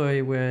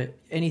territory where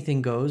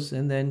anything goes,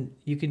 and then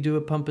you can do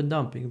a pump and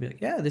dump. You can be like,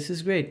 yeah, this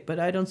is great, but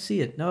I don't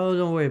see it. No,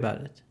 don't worry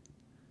about it.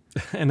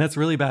 And that's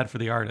really bad for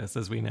the artist,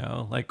 as we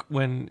know. Like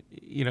when,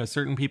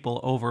 certain people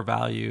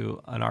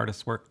overvalue an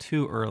artist's work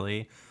too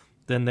early,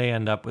 then they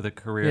end up with a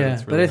career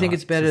that's really but I think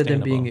it's better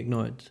than being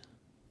ignored.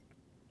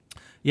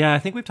 Yeah, I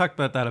think we've talked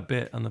about that a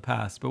bit in the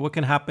past. But what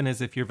can happen is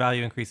if your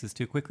value increases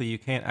too quickly, you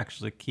can't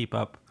actually keep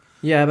up.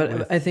 Yeah,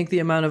 but I think the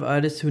amount of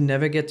artists who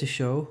never get to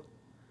show,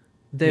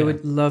 they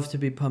would love to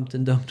be pumped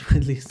and dumped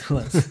at least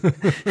once.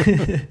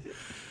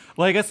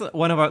 Well, I guess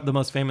one of the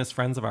most famous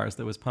friends of ours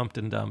that was pumped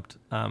and dumped,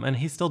 and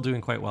he's still doing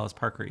quite well, is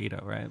Parker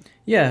Ito, right?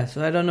 Yeah,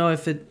 so I don't know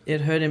if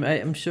it hurt him.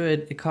 I'm sure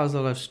it caused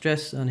a lot of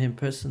stress on him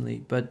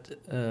personally, but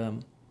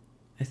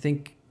I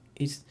think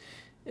there's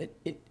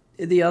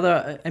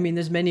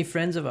many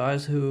friends of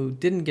ours who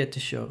didn't get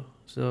to show.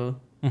 So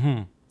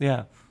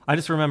yeah, I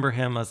just remember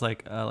him as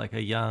like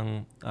a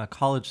young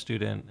college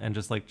student, and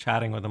just like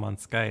chatting with him on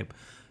Skype,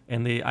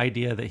 and the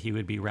idea that he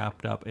would be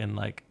wrapped up in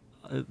like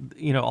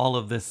all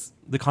of this,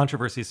 the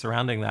controversy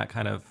surrounding that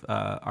kind of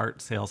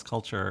art sales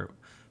culture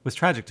was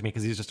tragic to me,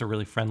 because he's just a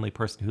really friendly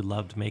person who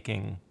loved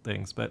making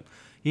things. But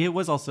he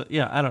was also,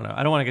 I don't know.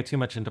 I don't want to get too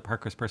much into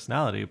Parker's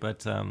personality,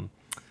 but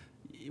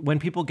when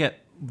people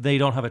they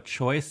don't have a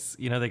choice,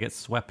 they get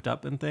swept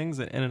up in things.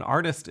 And an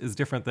artist is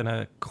different than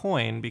a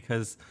coin,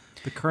 because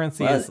the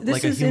currency is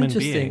like a human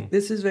being.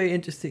 This is very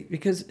interesting,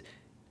 because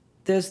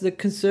there's the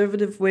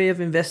conservative way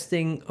of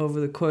investing over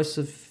the course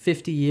of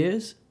 50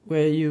 years,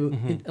 where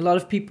a lot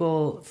of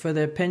people, for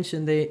their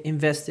pension, they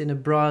invest in a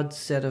broad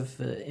set of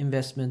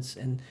investments,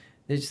 and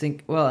they just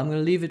think, well, I'm going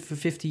to leave it for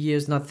 50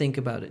 years, not think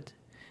about it.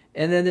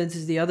 And then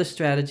there's the other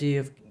strategy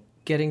of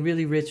getting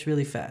really rich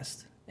really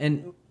fast.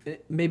 And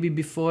maybe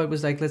before it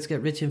was like, let's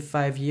get rich in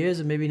 5 years,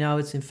 and maybe now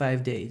it's in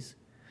 5 days.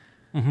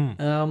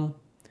 And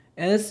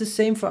it's the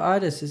same for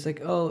artists. It's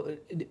like,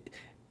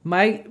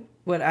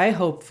 what I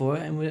hope for,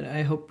 and what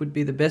I hope would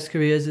be the best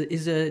career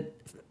is a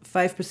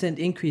 5%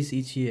 increase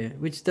each year,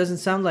 which doesn't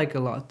sound like a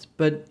lot,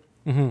 but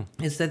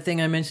it's that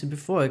thing I mentioned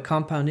before.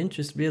 Compound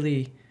interest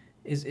really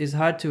is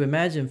hard to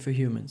imagine for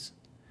humans.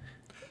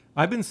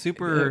 I've been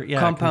super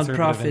compound conservative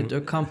profit in-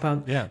 or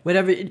compound Yeah.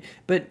 whatever.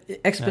 But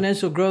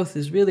exponential growth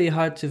is really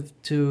hard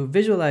to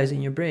visualize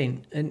in your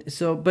brain. And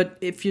so, but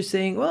if you're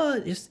saying, well,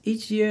 just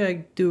each year I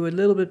do a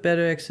little bit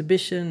better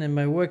exhibition and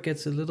my work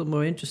gets a little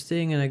more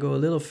interesting and I go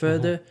a little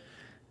further.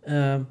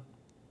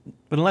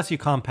 But unless you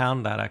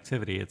compound that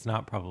activity, it's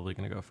not probably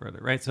going to go further,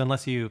 right? So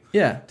unless you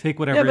Yeah. take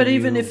whatever Yeah, but you-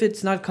 even if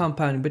it's not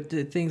compounding, but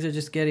the things are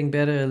just getting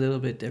better a little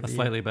bit every year.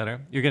 slightly better,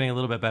 you're getting a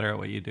little bit better at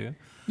what you do.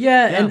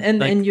 Yeah, Yeah, and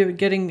like- you're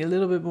getting a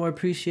little bit more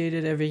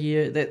appreciated every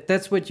year.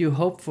 That's what you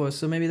hope for.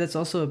 So maybe that's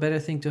also a better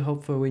thing to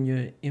hope for when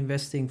you're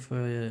investing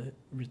for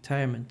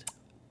retirement.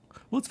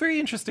 Well, it's very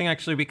interesting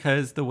actually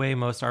because the way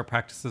most art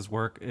practices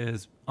work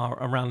is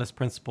around this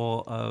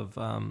principle of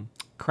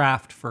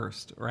craft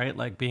first, right?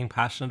 Like being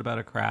passionate about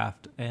a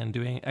craft and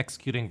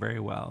executing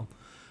very well.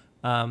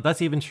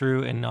 That's even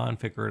true in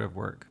non-figurative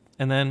work.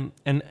 And then,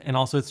 and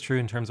also it's true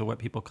in terms of what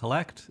people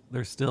collect.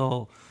 There's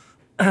still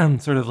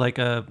sort of like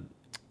a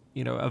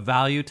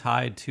value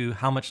tied to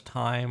how much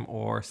time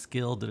or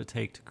skill did it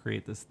take to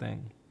create this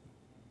thing.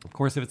 Of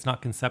course, if it's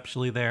not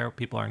conceptually there,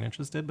 people aren't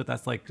interested, but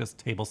that's like just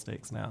table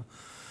stakes now.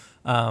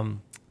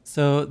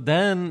 So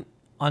then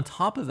on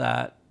top of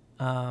that,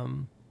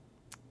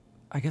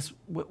 I guess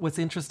what's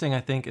interesting,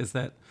 I think, is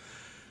that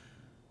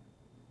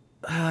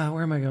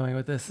where am I going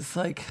with this? It's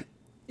like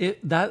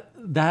that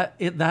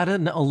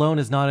alone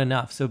is not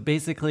enough. So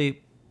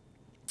basically,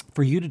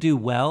 for you to do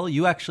well,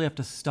 you actually have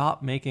to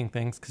stop making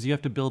things because you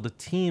have to build a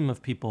team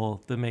of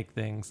people that make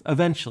things.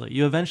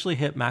 You eventually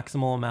hit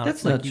maximal amount.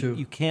 That's not true.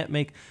 You can't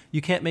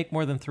make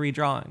more than 3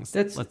 drawings.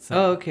 Let's say.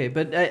 Oh, okay.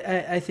 But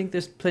I think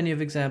there's plenty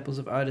of examples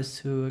of artists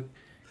who are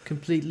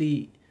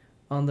completely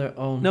on their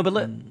own. No, but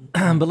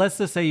but let's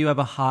just say you have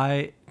a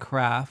high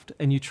craft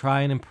and you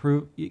try and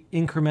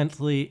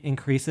incrementally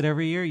increase it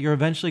every year. You're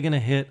eventually going to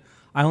hit.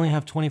 I only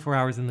have 24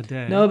 hours in the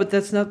day. No, but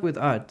that's not with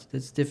art.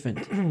 That's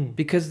different.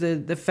 Because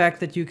the fact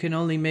that you can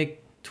only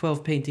make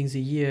 12 paintings a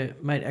year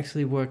might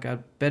actually work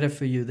out better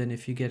for you than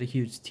if you get a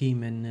huge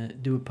team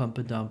and do a pump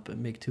and dump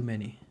and make too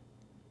many.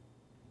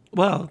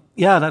 Well,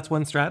 yeah, that's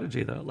one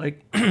strategy though.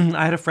 Like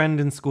I had a friend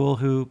in school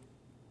who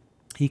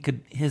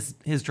his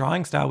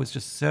drawing style was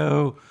just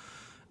so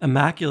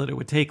immaculate. It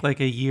would take like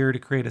a year to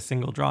create a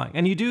single drawing.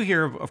 And you do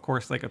hear, of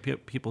course, like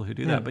people who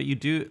do that, but you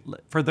do,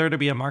 for there to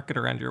be a market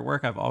around your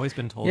work, I've always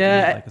been told.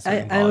 Yeah, like a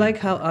certain I like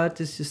how art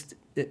is just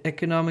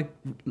economic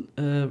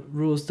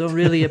rules don't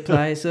really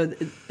apply. So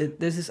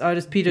there's this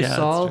artist, Peter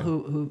Saul,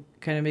 who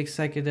kind of makes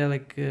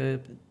psychedelic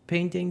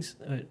paintings,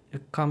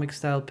 comic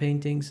style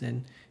paintings.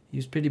 And he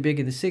was pretty big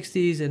in the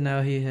 60s and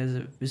now he has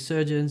a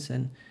resurgence.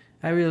 And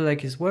I really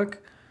like his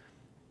work.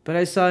 But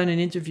I saw in an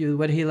interview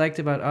what he liked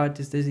about art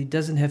is that he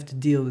doesn't have to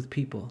deal with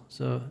people.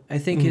 So I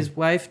think his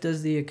wife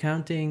does the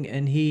accounting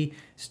and he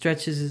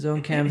stretches his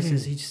own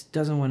canvases. He just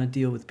doesn't want to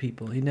deal with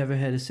people. He never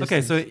had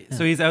assistants. Okay,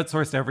 so he's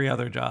outsourced every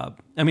other job.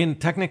 I mean,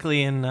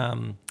 technically in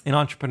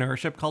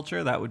entrepreneurship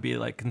culture, that would be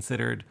like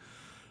considered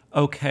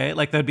okay.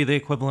 Like that'd be the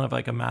equivalent of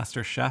like a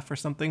master chef or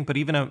something. But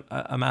even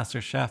a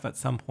master chef at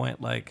some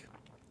point, like,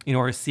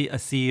 or a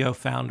CEO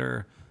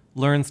founder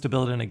learns to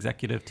build an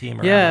executive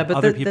team around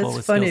other people that's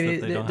with funny.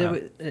 skills that they don't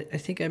have. I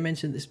think I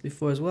mentioned this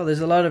before as well. There's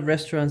a lot of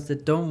restaurants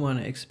that don't want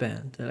to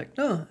expand. They're like,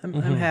 no, I'm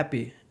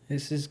happy.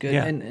 This is good.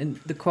 Yeah. And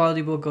the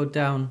quality will go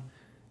down.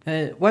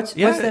 What's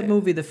that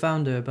movie, The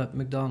Founder, about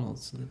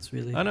McDonald's? That's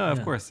really... Oh, no,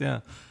 of course,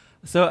 yeah.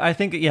 So I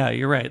think,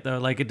 you're right, though.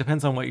 Like, it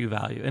depends on what you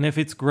value. And if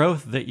it's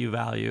growth that you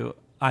value,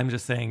 I'm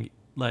just saying,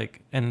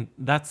 like, and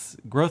that's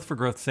growth for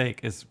growth's sake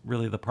is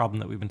really the problem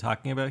that we've been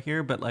talking about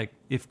here. But like,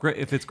 if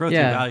it's growth you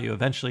value,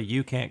 eventually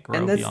you can't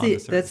grow beyond a certain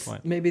point.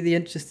 That's maybe the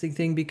interesting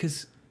thing,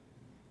 because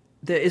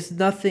there is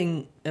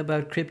nothing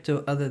about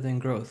crypto other than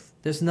growth.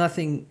 There's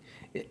nothing.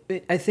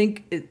 I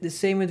think the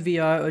same with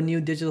VR or new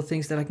digital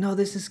things. They're like, no,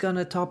 this is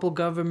gonna topple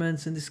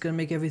governments and this is gonna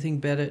make everything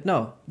better.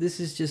 No,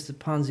 this is just a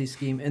Ponzi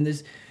scheme. And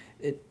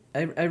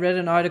I read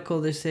an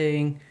article. They're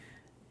saying,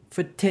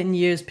 for 10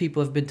 years,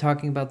 people have been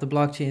talking about the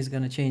blockchain is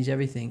going to change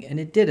everything, and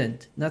it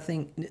didn't.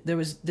 Nothing.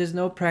 There's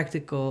no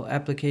practical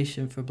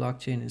application for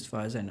blockchain as far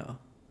as I know.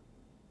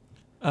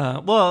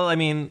 Well, I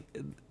mean,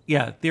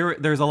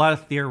 there's a lot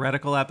of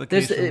theoretical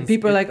applications.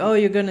 People are like, oh,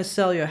 you're going to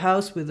sell your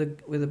house with a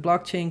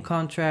blockchain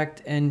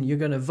contract, and you're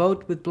going to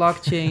vote with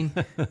blockchain.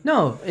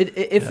 No,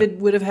 if it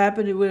would have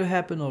happened, it would have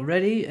happened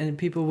already, and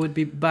people would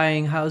be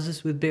buying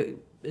houses with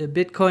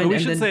Bitcoin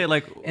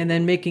and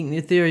then making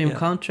Ethereum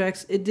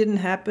contracts. It didn't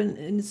happen,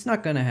 and it's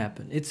not going to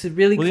happen. It's a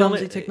really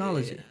clumsy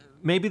technology.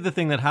 Maybe the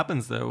thing that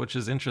happens, though, which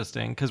is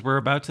interesting, because we're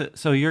about to...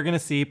 So you're going to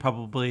see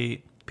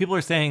probably... People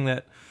are saying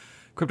that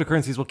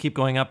cryptocurrencies will keep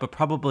going up, but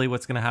probably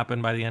what's going to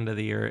happen by the end of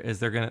the year is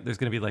there's going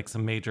to be like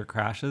some major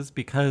crashes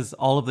because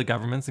all of the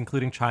governments,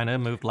 including China,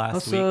 moved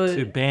last week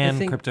to ban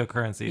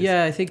cryptocurrencies.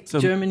 Yeah, I think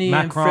Germany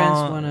Macron, and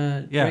France want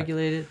to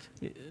regulate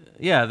it.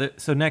 Yeah,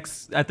 so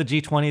next at the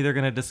G20, they're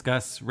going to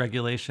discuss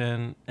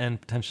regulation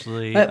and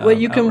potentially. Well,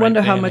 you can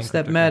wonder how much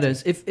that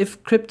matters.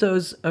 If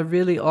cryptos are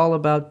really all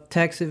about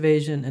tax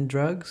evasion and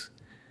drugs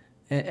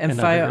and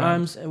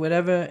firearms and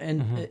whatever,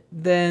 and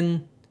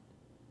then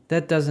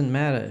that doesn't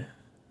matter.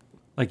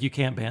 Like, you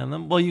can't ban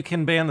them? Well, you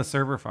can ban the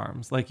server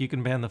farms. Like, you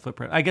can ban the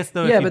footprint. I guess,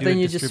 though, Yeah, if you but do then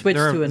it you just switch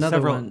to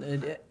another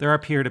one. There are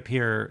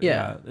peer-to-peer.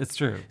 Yeah. It's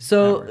true.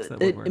 So, networks that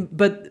would work.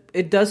 but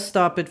it does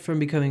stop it from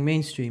becoming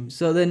mainstream.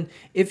 So then,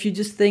 if you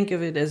just think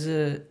of it as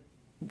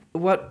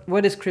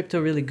what is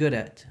crypto really good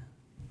at,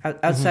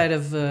 outside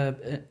of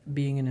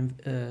being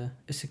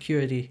a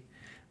security,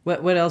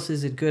 what else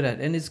is it good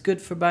at? And it's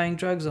good for buying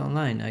drugs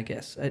online, I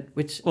guess.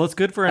 Well, it's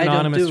good for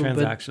anonymous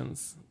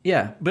transactions.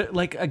 Yeah. But,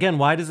 like, again,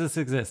 why does this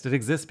exist? It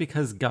exists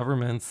because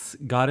governments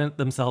got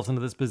themselves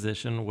into this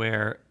position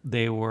where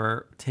they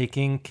were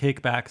taking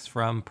kickbacks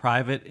from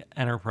private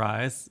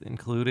enterprise,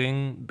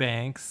 including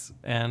banks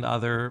and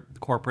other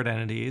corporate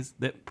entities,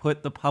 that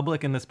put the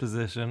public in this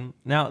position.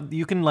 Now,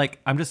 you can,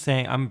 like, I'm just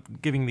saying, I'm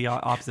giving the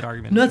opposite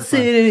argument. Not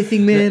saying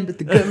anything, man, but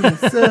the government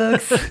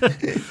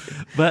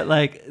sucks. But,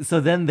 like, so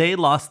then they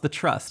lost the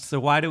trust. So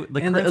why do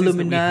the and the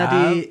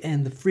Illuminati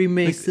and the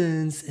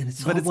Freemasons and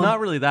it's but all it's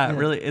not really that.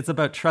 Really, it's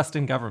about trust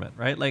in government,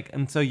 right? Like,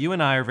 and so you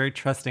and I are very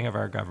trusting of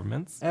our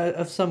governments,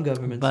 of some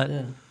governments, but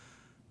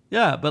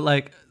but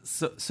like,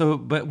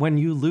 but when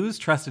you lose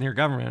trust in your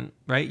government,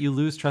 right? You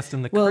lose trust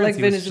in the currency, like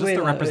Venezuela, which is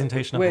just a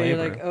representation of where labor.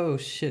 You're like, oh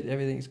shit,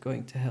 everything's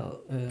going to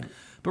hell.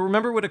 But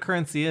remember what a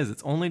currency is.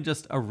 It's only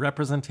just a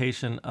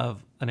representation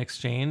of an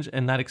exchange,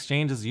 and that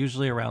exchange is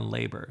usually around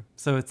labor.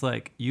 So it's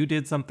like, you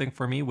did something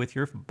for me with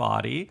your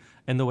body,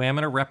 and the way I'm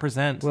going to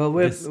represent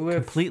we're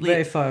completely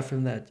very far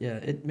from that. Yeah,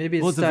 it's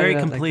a very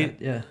complete. Like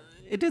that. Yeah.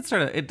 It did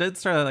start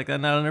out like that,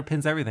 and that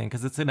underpins everything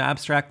because it's an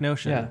abstract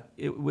notion.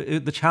 Yeah.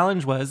 The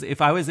challenge was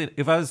if I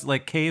was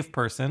like cave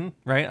person,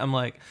 right? I'm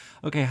like,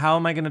 okay, how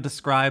am I going to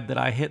describe that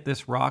I hit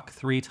this rock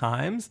 3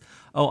 times?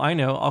 Oh, I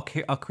know. I'll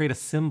create a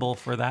symbol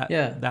for that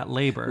that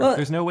labor. Well,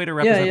 there's no way to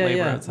represent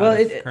labor outside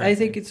of currency. I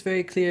think it's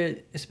very clear,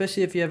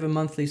 especially if you have a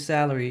monthly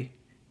salary.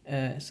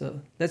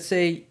 So let's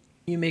say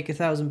you make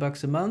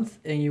 $1,000 a month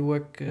and you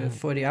work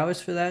 40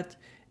 hours for that.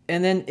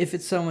 And then if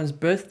it's someone's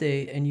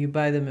birthday and you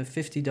buy them a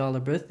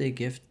 $50 birthday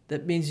gift,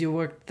 that means you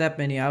worked that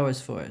many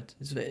hours for it.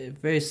 It's a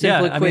very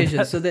simple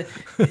equation. So that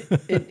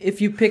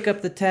if you pick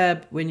up the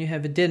tab when you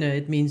have a dinner,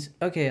 it means,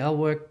 okay, I'll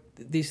work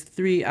these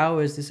 3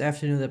 hours this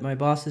afternoon that my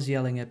boss is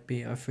yelling at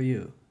me are for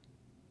you.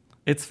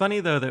 It's funny,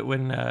 though, that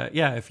when,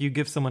 if you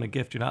give someone a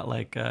gift, you're not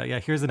like,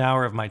 here's an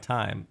hour of my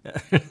time,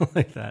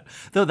 like that.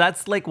 Though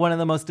that's like one of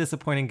the most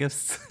disappointing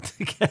gifts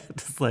to get.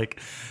 It's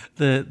like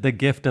the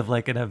gift of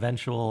like an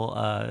eventual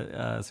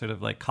sort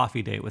of like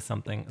coffee date with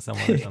someone or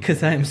something.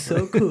 Because I'm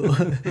so cool.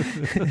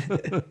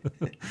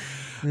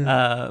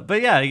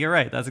 But yeah, you're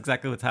right. That's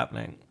exactly what's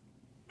happening.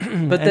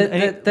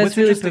 But that's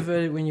really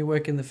perverted when you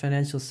work in the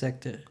financial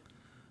sector.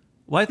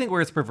 Well, I think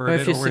where it's perverted,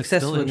 or if you're where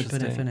successful it's in still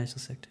the financial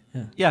sector,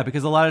 yeah,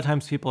 because a lot of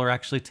times people are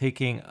actually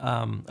taking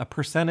a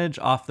percentage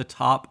off the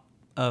top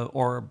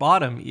or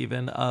bottom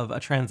even of a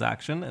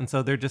transaction, and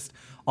so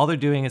all they're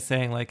doing is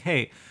saying like,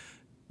 hey,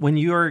 when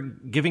you're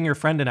giving your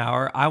friend an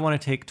hour, I want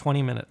to take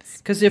 20 minutes.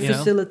 Because you're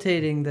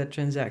facilitating that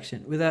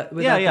transaction without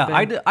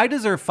I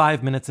deserve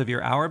 5 minutes of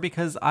your hour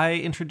because I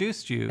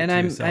introduced you. And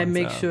I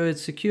make sure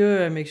it's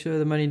secure. I make sure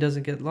the money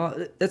doesn't get lost.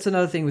 That's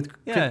another thing with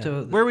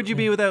crypto. Where would you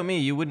be without me?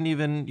 You wouldn't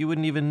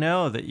even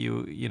know that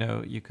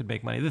you could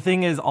make money. The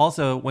thing is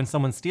also when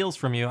someone steals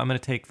from you, I'm going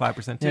to take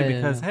 5% too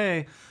because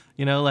hey,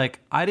 like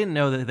I didn't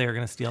know that they were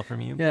going to steal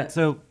from you. Yeah.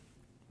 So,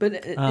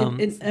 but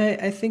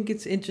I think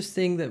it's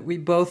interesting that we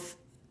both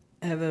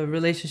have a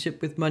relationship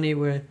with money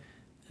where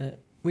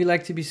we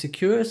like to be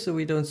secure, so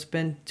we don't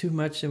spend too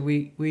much, and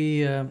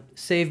we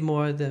save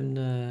more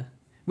than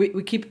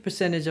we keep a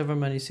percentage of our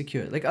money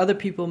secure. Like other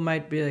people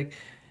might be like,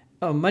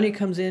 oh, money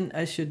comes in,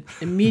 I should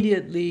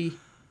immediately,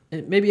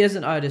 maybe as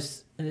an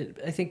artist,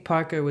 I think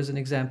Parker was an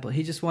example.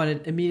 He just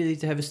wanted immediately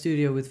to have a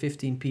studio with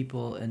 15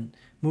 people and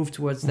move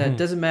towards that.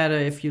 Doesn't matter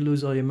if you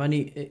lose all your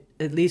money,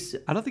 at least.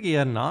 I don't think he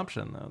had an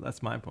option though.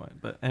 That's my point.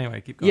 But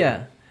anyway, keep going.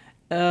 Yeah.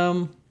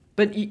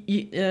 But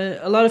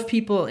a lot of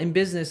people in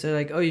business are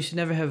like, oh, you should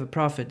never have a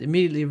profit.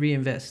 Immediately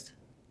reinvest.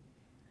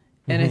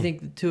 And I think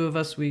the two of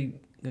us, we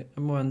are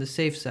more on the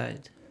safe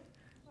side.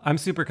 I'm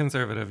super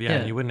conservative.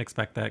 Yeah. You wouldn't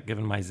expect that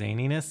given my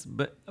zaniness.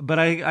 But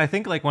I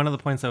think like one of the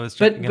points I was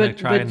going to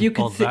try and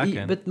pull back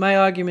in. But my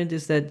argument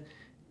is that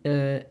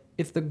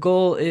if the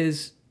goal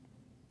is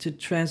to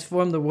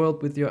transform the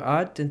world with your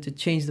art and to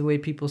change the way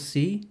people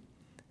see,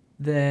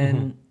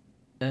 then...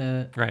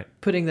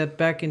 putting that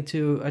back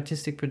into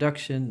artistic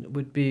production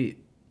would be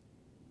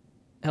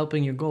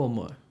helping your goal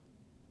more.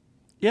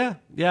 Yeah.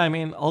 I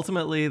mean,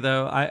 ultimately,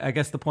 though, I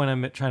guess the point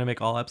I'm trying to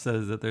make all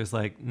episodes is that there's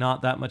like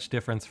not that much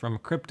difference from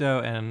crypto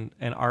and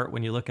art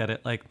when you look at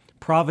it. Like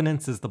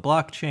provenance is the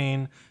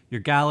blockchain. Your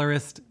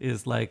gallerist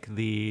is like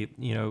the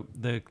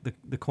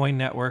coin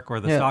network or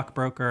the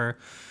stockbroker.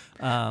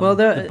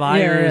 The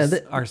buyers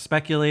are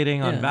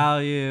speculating on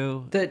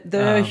value.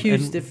 There are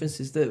huge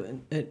differences.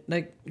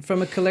 Like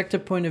from a collector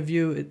point of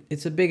view,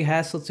 it's a big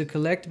hassle to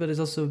collect, but it's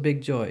also a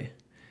big joy.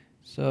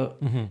 So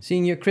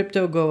seeing your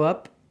crypto go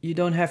up, you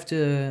don't have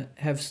to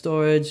have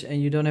storage,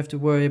 and you don't have to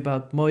worry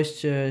about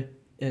moisture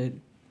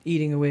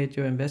eating away at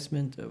your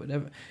investment or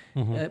whatever.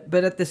 Mm-hmm.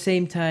 But at the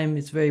same time,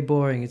 it's very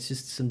boring. It's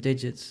just some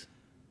digits.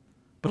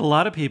 But a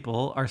lot of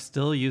people are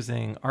still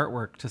using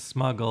artwork to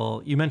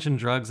smuggle. You mentioned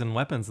drugs and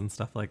weapons and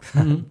stuff like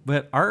that. Mm-hmm.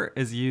 But art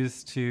is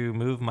used to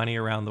move money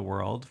around the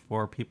world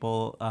for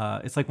people.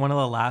 It's like one of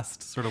the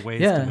last sort of ways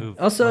to move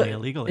money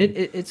illegally.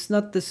 It's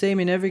not the same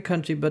in every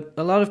country, but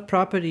a lot of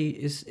property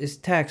is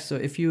taxed. So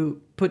if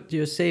you put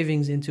your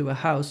savings into a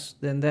house,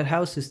 then that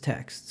house is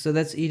taxed. So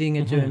that's eating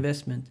at your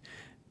investment.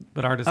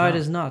 But art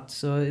is not.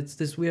 So it's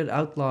this weird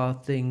outlaw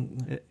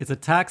thing. It's a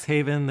tax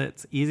haven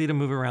that's easy to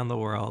move around the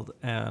world,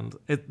 and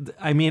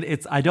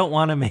I don't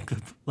want to make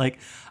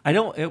I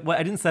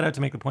didn't set out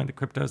to make the point that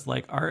crypto is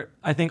like art.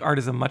 I think art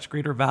is a much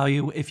greater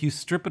value if you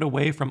strip it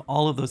away from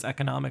all of those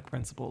economic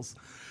principles.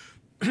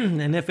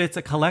 And if it's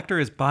a collector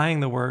is buying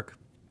the work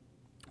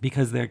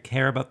because they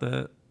care about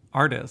the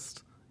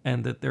artist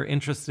and that they're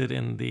interested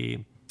in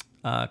the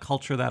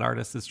culture that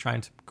artist is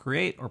trying to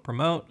create or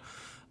promote,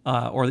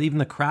 or even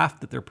the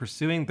craft that they're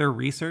pursuing, their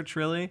research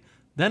really,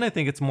 then I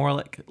think it's more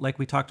like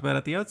we talked about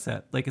at the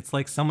outset. Like it's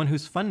like someone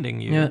who's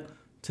funding you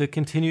to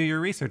continue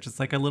your research. It's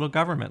like a little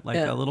government, like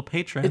a little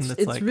patron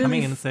that's like really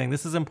coming in and saying,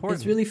 this is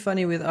important. It's really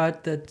funny with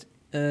art that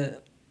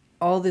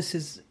all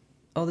this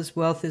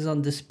wealth is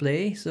on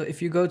display. So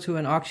if you go to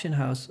an auction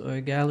house or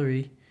a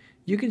gallery,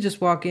 you can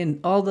just walk in.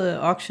 All the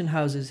auction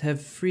houses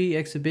have free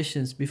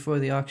exhibitions before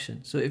the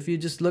auction. So if you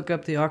just look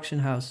up the auction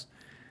house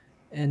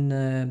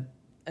and...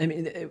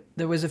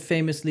 there was a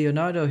famous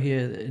Leonardo here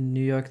in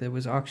New York that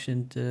was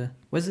auctioned.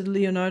 Was it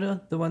Leonardo,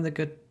 the one that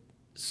got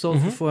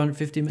sold for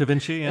 450 million? Da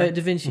Vinci, yeah.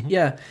 Da Vinci,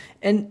 yeah.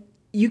 And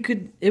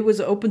it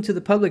was open to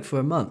the public for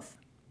a month.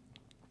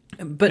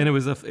 But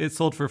it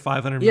sold for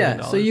 $500 million.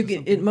 Yeah, so you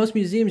can, in most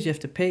museums you have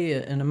to pay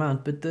an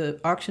amount, but the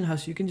auction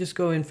house you can just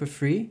go in for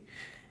free.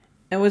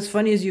 And what's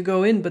funny is you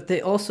go in, but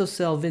they also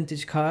sell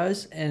vintage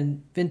cars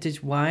and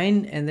vintage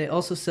wine, and they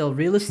also sell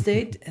real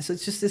estate. And so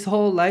it's just this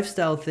whole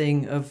lifestyle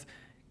thing of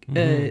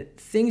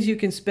things you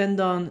can spend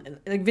on.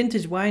 Like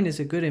vintage wine is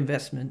a good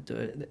investment.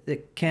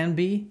 It can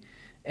be,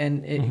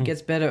 and it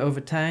gets better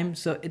over time.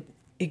 So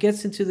it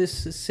gets into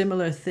this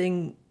similar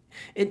thing.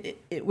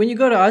 When you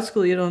go to art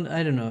school, you don't.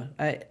 I don't know.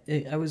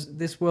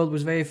 This world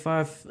was very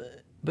far.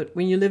 But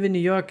when you live in New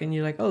York and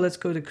you're like, oh, let's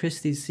go to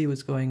Christie's, see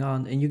what's going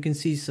on, and you can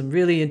see some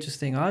really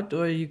interesting art,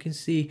 or you can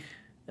see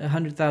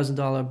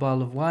 $100,000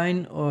 bottle of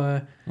wine,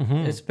 or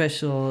a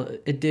special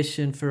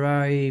edition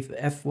Ferrari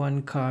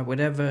F1 car,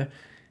 whatever.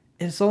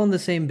 It's all in the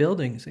same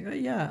building. It's like, oh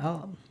yeah,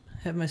 I'll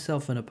have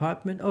myself an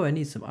apartment. Oh, I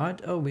need some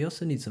art. Oh, we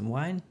also need some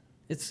wine.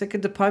 It's like a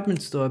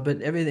department store,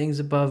 but everything's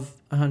above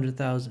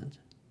 100,000.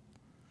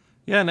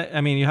 Yeah, and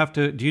I mean, you have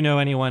to. Do you know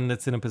anyone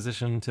that's in a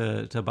position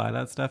to buy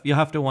that stuff? You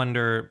have to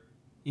wonder,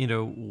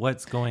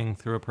 what's going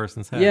through a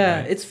person's head.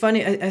 Yeah, right? It's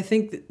funny. I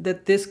think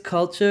that this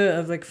culture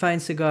of like fine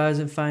cigars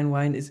and fine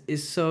wine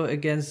is so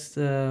against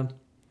the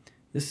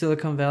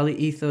Silicon Valley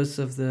ethos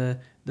of the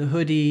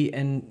hoodie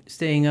and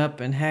staying up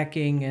and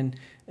hacking and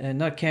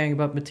not caring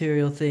about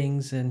material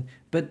things.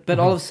 But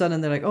all of a sudden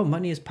they're like, oh,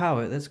 money is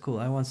power. That's cool.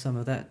 I want some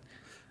of that.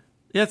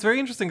 Yeah, it's very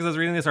interesting because I was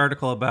reading this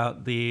article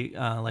about the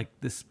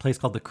this place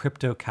called the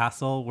Crypto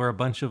Castle, where a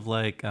bunch of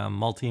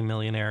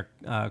multi-millionaire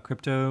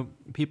crypto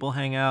people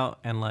hang out,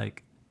 and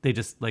they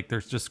just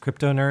there's just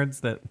crypto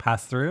nerds that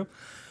pass through,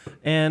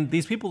 and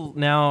these people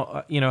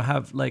now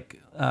have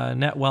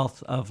net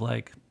wealth of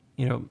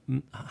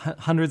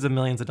hundreds of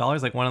millions of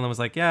dollars. Like one of them was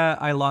like, yeah,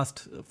 I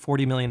lost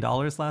 $40 million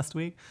last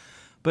week.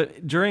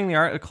 But during the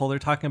article, they're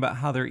talking about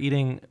how they're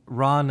eating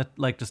raw,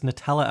 just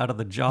Nutella out of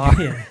the jar,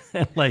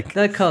 and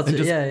that culture,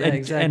 and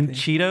exactly, and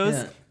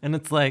Cheetos, and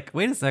it's like,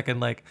 wait a second,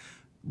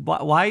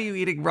 why are you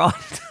eating raw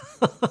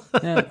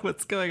Nutella?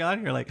 What's going on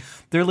here?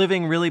 They're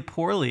living really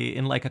poorly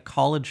in a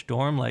college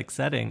dorm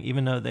setting,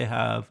 even though they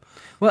have.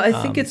 Well,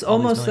 I think it's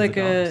almost like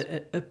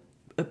a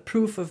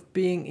proof of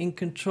being in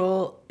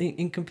control,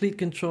 in complete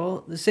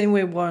control. The same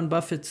way Warren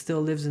Buffett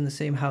still lives in the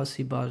same house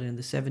he bought in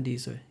the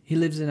 70s, or he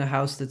lives in a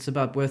house that's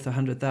about worth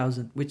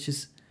 100,000, which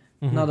is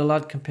not a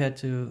lot compared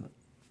to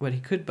what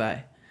he could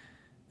buy.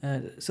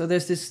 So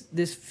there's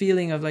this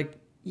feeling of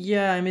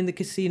yeah, I'm in the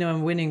casino,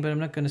 I'm winning, but I'm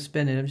not going to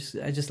spend it.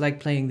 I just like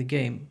playing the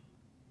game.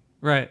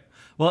 Right.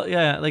 Well,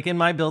 yeah, in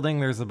my building,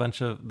 there's a bunch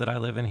that I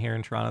live in here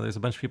in Toronto. There's a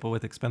bunch of people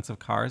with expensive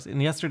cars.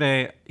 And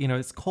yesterday,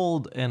 it's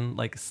cold and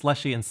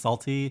slushy and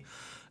salty.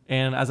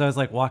 And as I was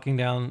walking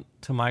down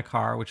to my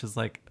car, which is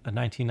a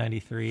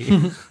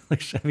 1993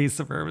 Chevy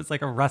Suburban, it's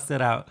a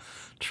rusted out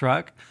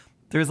truck.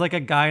 There's a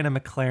guy in a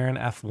McLaren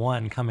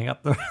F1 coming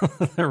up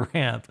the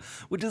ramp,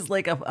 which is a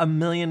 $1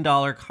 million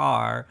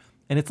car.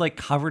 And it's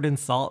covered in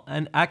salt.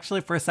 And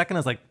actually, for a second, I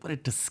was like, what a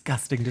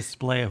disgusting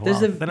display of wealth.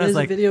 There's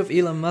a video of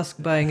Elon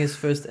Musk buying his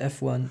first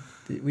F1.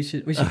 We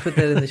should put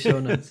that in the show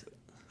notes.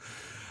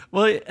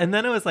 Well, and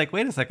then it was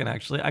wait a second,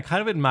 actually. I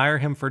kind of admire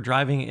him for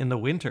driving in the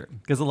winter.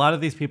 Because a lot of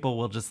these people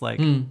will just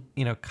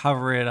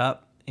cover it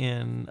up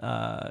in,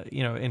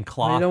 in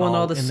cloth. You don't want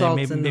all the salt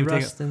and the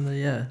rust and the,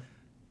 Yeah,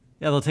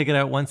 they'll take it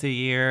out once a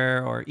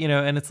year or,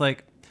 and it's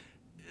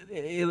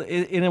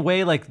in a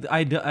way,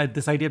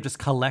 this idea of just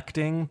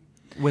collecting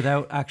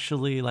without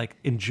actually like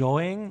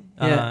enjoying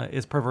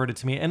is perverted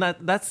to me. And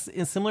that's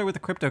similar with the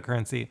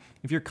cryptocurrency.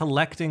 If you're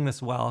collecting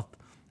this wealth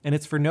and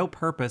it's for no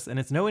purpose and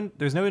there's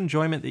no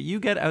enjoyment that you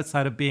get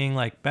outside of being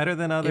like better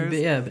than others,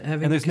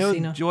 having and there's no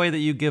joy that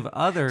you give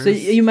others. So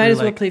you might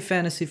as well play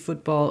fantasy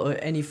football or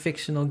any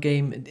fictional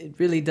game. It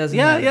really doesn't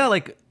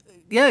matter.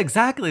 Yeah,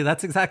 exactly.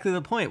 That's exactly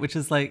the point, which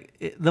is like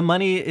the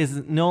money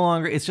is no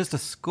longer, it's just a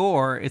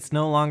score. It's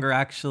no longer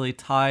actually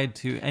tied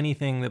to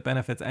anything that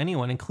benefits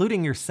anyone,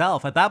 including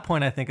yourself. At that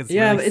point, I think it's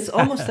really it's sad.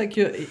 almost like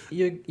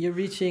you're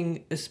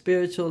reaching a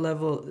spiritual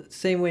level,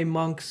 same way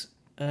monks,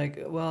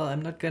 like, well,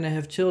 I'm not going to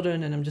have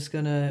children and I'm just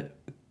going to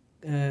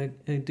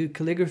do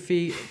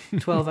calligraphy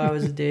 12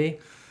 hours a day.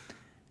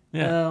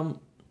 Yeah.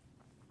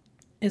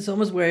 It's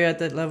almost where you're at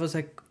that level. It's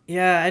like,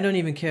 I don't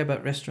even care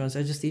about restaurants.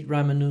 I just eat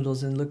ramen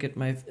noodles and look at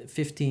my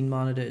 15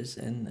 monitors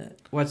and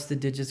watch the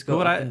digits go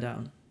up and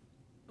down.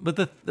 But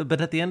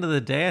at the end of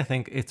the day, I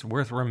think it's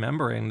worth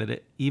remembering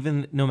that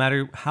even no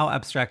matter how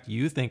abstract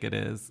you think it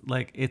is,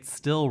 like it's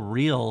still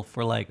real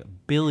for like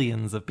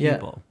billions of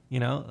people.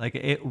 You know, like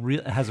it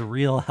has a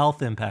real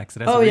health impacts.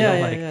 It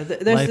has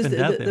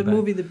There's the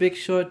movie The Big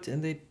Short,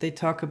 and they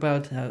talk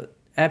about how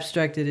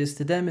abstract it is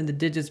to them in the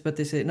digits, but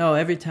they say no.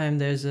 Every time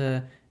there's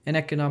an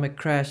economic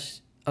crash,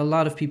 a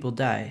lot of people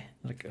die.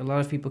 Like a lot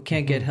of people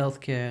can't get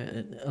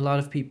healthcare. A lot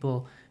of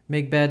people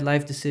make bad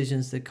life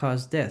decisions that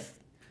cause death.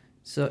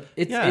 So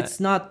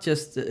it's not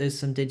just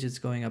some digits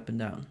going up and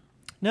down.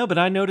 No, but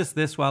I noticed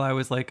this while I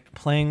was like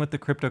playing with the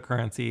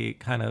cryptocurrency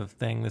kind of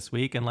thing this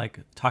week and like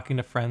talking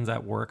to friends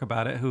at work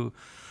about it who,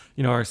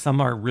 you know,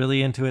 some are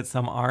really into it,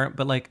 some aren't.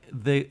 But like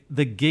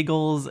the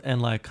giggles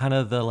and like kind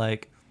of the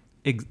like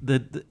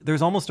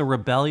there's almost a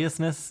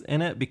rebelliousness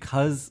in it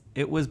because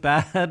it was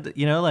bad,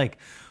 you know, like.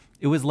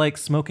 It was like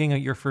smoking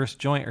your first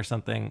joint or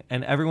something,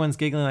 and everyone's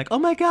giggling like, "Oh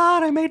my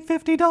God, I made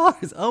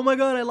 $50! Oh my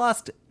God, I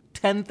lost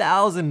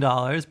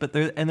 $10,000!" But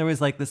there was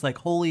like this like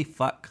holy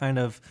fuck kind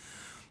of,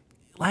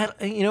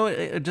 you know,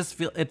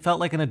 it felt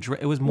like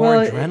it was more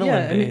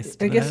adrenaline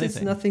based. I guess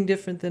it's nothing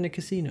different than a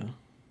casino,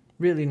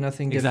 really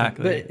nothing different.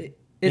 Exactly.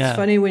 But it's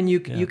funny when you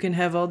can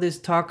have all this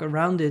talk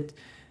around it,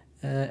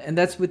 and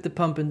that's with the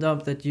pump and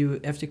dump that you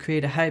have to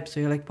create a hype.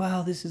 So you're like,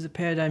 "Wow, this is a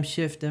paradigm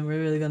shift, and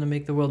we're really gonna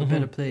make the world a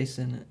better place."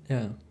 And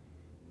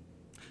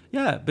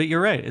Yeah, but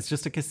you're right. It's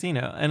just a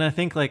casino. And I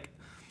think like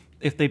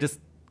if they just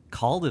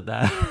called it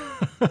that,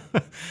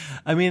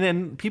 I mean,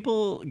 and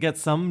people get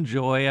some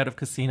joy out of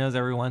casinos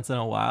every once in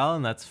a while,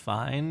 and that's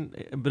fine.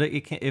 But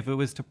it can't, if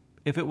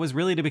it was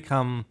really to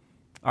become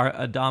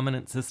a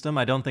dominant system,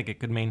 I don't think it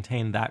could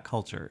maintain that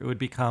culture. It would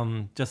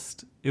become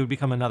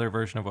another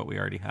version of what we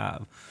already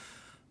have.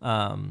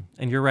 And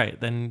you're right.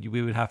 Then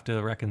we would have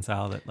to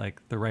reconcile that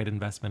like the right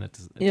investment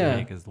to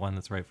make is the one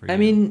that's right for you. I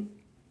mean,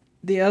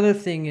 the other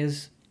thing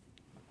is,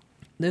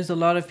 there's a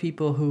lot of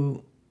people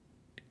who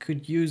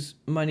could use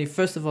money,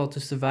 first of all, to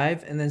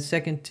survive, and then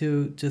second,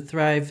 to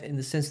thrive in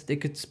the sense that they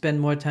could spend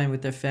more time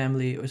with their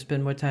family or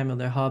spend more time on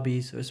their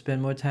hobbies or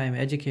spend more time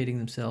educating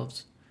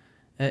themselves.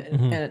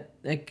 And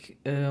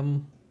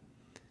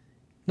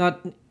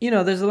not, you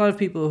know, there's a lot of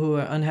people who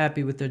are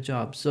unhappy with their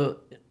jobs. So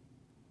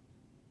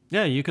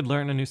yeah, you could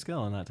learn a new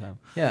skill in that time.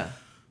 Yeah.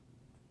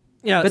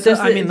 But so,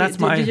 I mean, that's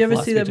my Did you ever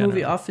see that generally.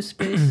 movie Office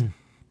Space?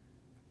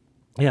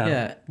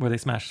 Yeah, where they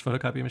smash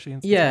photocopy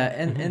machines. Yeah,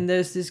 and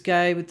there's this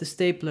guy with the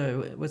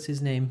stapler. What's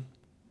his name?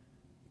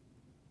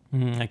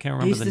 I can't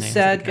remember. He's the the names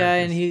sad of the guy,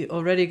 and he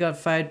already got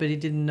fired, but he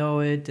didn't know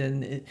it,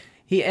 and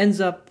he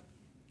ends up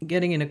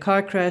getting in a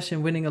car crash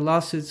and winning a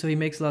lawsuit, so he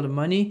makes a lot of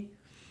money.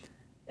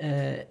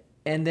 And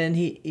then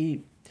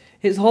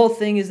his whole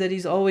thing is that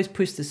he's always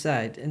pushed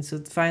aside, and so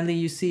finally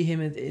you see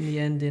him in the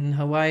end in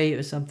Hawaii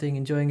or something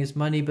enjoying his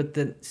money, but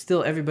then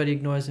still everybody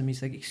ignores him.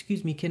 He's like,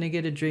 "Excuse me, can I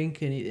get a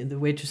drink?" And the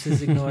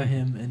waitresses ignore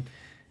him, and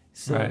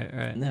so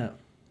right. No.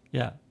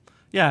 Yeah.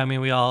 I mean,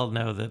 we all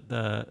know that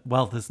the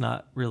wealth is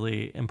not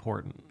really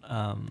important,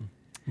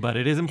 but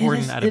it is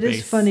important at a base level. It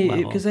is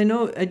funny because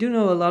I do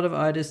know a lot of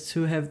artists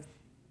who have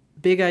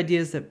big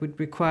ideas that would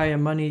require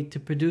money to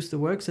produce the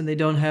works, and they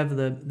don't have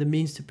the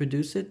means to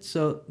produce it.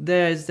 So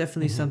there is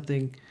definitely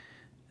something.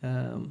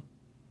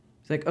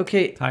 It's like,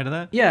 okay, tied to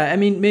that. Yeah, I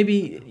mean,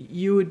 maybe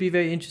you would be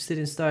very interested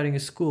in starting a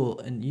school,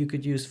 and you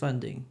could use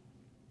funding.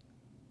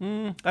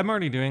 I'm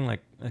already doing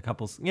like a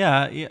couple.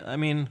 Yeah. I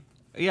mean,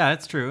 yeah,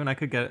 it's true, and I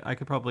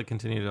could probably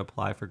continue to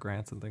apply for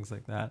grants and things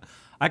like that.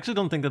 I actually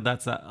don't think that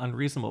that's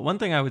unreasonable. One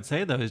thing I would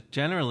say though is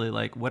generally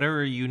like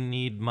whatever you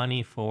need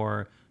money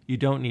for. You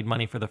don't need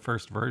money for the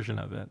first version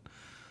of it.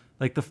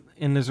 Like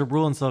and there's a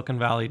rule in Silicon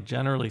Valley,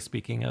 generally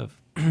speaking,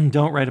 of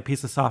don't write a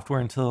piece of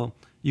software until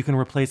you can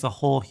replace a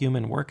whole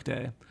human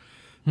workday.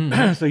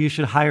 So you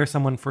should hire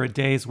someone for a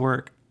day's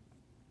work.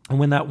 And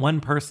when that one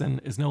person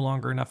is no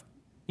longer enough,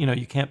 you know,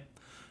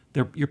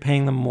 you're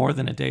paying them more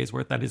than a day's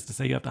worth. That is to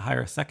say you have to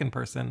hire a second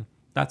person.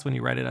 That's when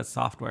you write it as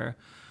software.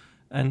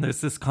 And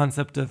there's this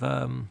concept of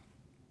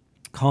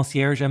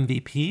concierge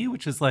MVP,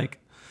 which is like,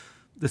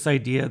 this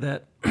idea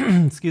that,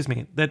 excuse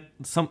me, that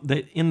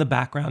in the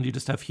background you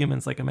just have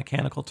humans like a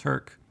Mechanical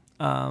Turk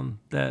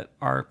that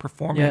are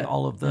performing Yeah.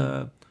 all of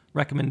the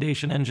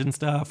recommendation engine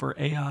stuff or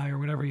AI or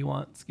whatever you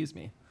want. Excuse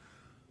me.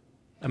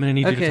 I'm going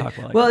to need you to talk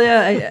while I Well, go.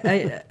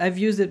 yeah, I've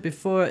used it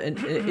before, and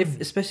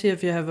especially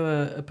if you have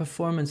a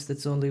performance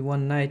that's only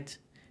one night,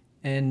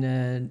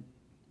 and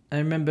I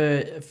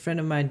remember a friend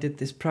of mine did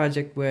this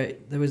project where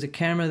there was a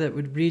camera that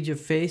would read your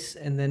face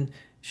and then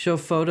show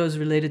photos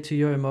related to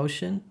your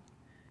emotion,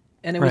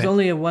 and it was Right.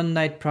 only a one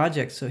night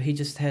project, so he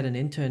just had an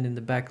intern in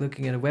the back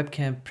looking at a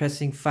webcam,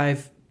 pressing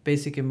 5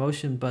 basic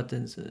emotion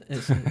buttons,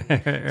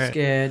 Right.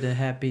 scared,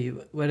 happy,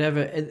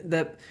 whatever, and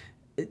that.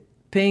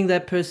 Paying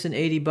that person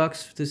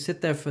 $80 to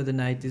sit there for the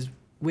night is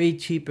way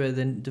cheaper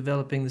than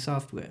developing the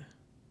software.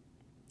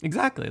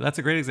 Exactly. That's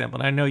a great example.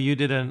 And I know you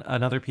did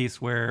another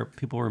piece where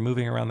people were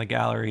moving around the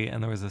gallery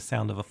and there was a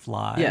sound of a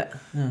fly. Yeah.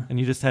 And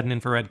you just had an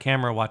infrared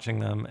camera watching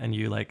them and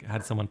you like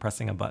had someone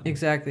pressing a button.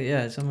 Exactly.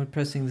 Yeah. Someone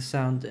pressing the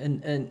sound.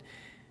 And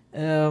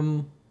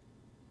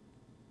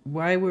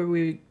why were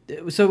we...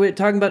 So we're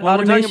talking about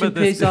automation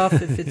pays off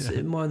if it's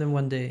more than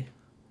one day.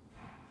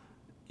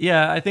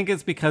 Yeah, I think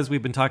it's because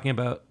we've been talking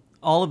about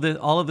all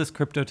of this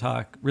crypto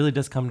talk really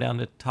does come down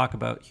to talk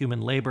about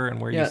human labor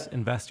and where you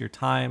invest your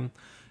time.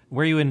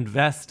 Where you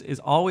invest is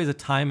always a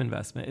time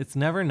investment. It's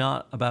never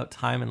not about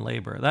time and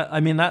labor.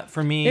 That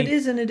for me, it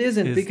is and it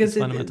isn't, because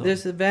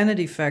there's a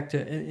vanity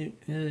factor.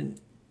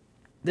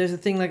 There's a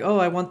thing like, oh,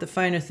 I want the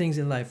finer things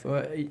in life,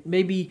 or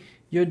maybe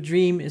your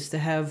dream is to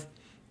have.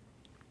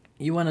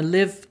 You want to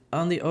live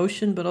on the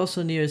ocean, but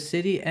also near a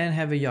city and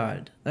have a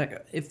yard.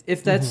 Like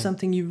if that's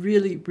something you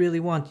really,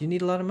 really want, you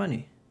need a lot of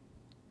money.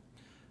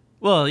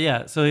 Well,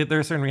 yeah. So there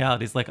are certain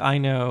realities. Like I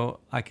know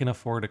I can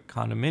afford a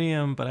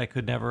condominium, but I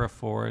could never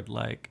afford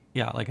like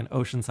an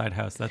oceanside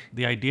house. That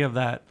the idea of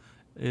that,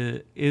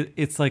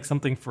 it's like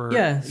something for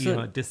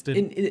a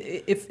distant.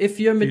 If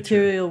your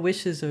material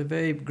wishes are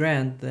very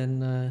grand,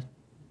 then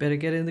better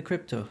get into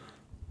crypto.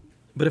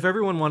 But if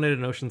everyone wanted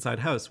an oceanside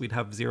house, we'd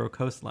have zero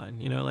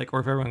coastline. Or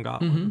if everyone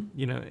got one,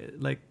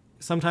 like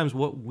sometimes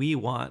what we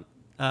want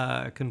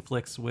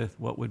conflicts with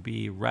what would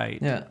be right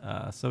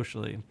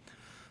socially.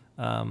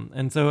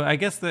 And so I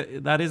guess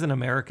that is an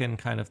American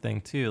kind of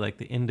thing too, like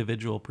the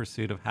individual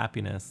pursuit of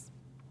happiness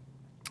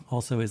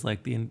also is like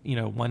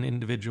one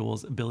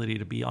individual's ability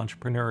to be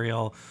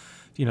entrepreneurial,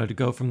 to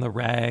go from the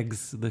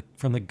rags,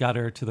 from the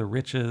gutter to the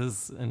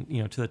riches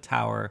and, to the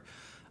tower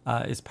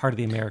is part of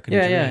the American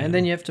dream. Yeah. And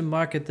then you have to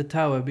market the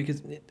tower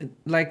because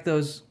like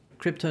those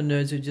crypto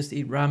nerds who just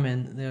eat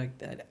ramen, they're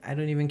like, I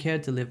don't even care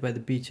to live by the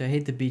beach. I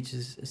hate the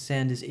beaches.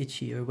 Sand is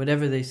itchy or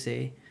whatever they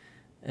say.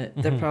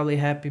 They're probably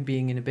happy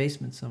being in a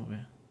basement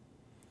somewhere.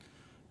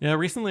 Yeah,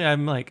 recently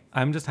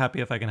I'm just happy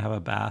if I can have a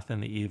bath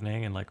in the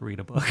evening and like read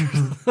a book or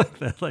something like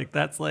that. Like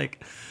that's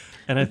like,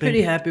 and I'm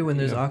pretty happy when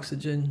there's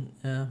oxygen.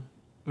 Yeah,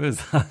 it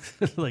was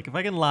like if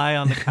I can lie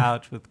on the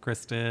couch with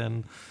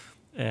Kristen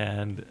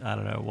and I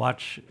don't know,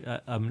 watch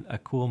a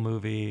cool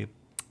movie.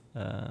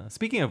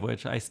 Speaking of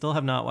which, I still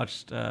have not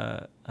watched.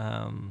 I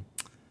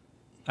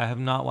have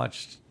not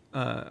watched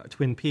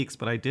Twin Peaks,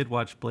 but I did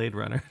watch Blade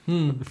Runner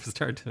from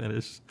start to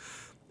finish.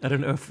 I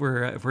don't know if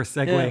we're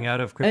segueing out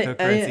of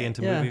cryptocurrency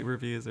into movie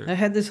reviews. Or... I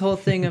had this whole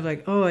thing of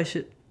like, oh, I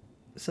should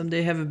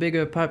someday have a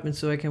bigger apartment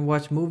so I can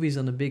watch movies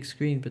on the big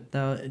screen. But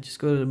now I just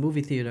go to the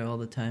movie theater all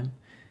the time.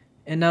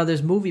 And now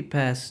there's Movie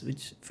Pass,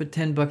 which for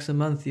 $10 a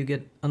month you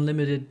get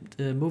unlimited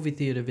movie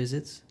theater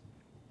visits.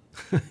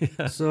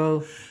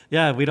 So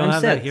we don't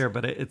have that here,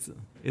 but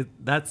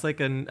that's like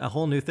a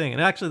whole new thing,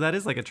 and actually that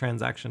is like a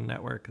transaction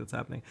network that's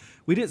happening.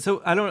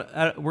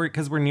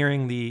 Because we're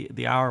nearing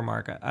the hour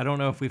mark. I don't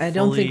know if I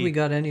don't think we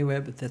got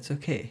anywhere, but that's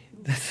okay.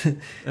 And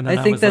then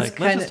I think that's like,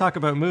 let's just talk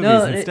about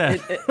movies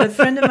instead. A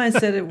friend of mine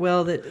said it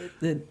well, that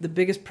the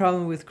biggest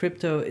problem with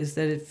crypto is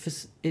that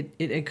it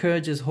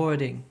encourages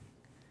hoarding,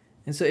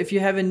 and so if you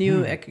have a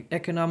new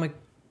economic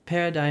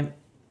paradigm,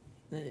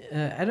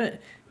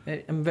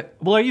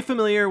 Well, are you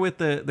familiar with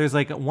there's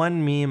like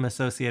one meme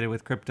associated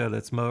with crypto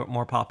that's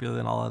more popular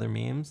than all other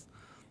memes?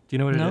 Do you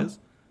know what it is?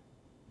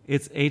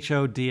 It's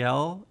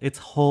HODL. It's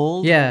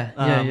hold.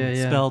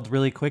 Spelled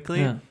really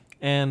quickly. Yeah.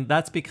 And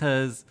that's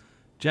because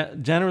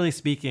generally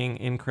speaking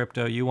in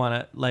crypto, you want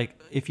to,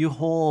 like, if you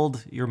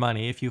hold your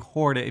money, if you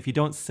hoard it, if you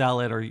don't sell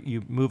it or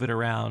you move it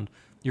around,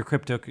 your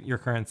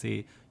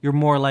currency, you're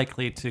more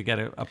likely to get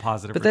a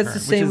positive return. But that's the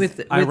same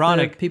with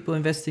people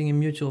investing in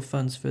mutual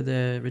funds for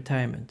their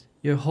retirement.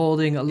 You're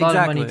holding a lot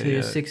of money till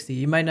you're 60.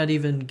 You might not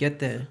even get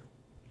there.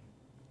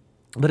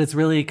 But it's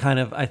really kind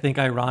of, I think,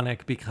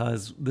 ironic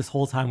because this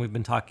whole time we've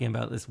been talking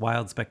about this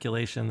wild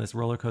speculation, this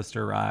roller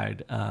coaster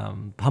ride,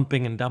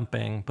 pumping and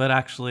dumping. But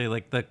actually,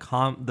 like the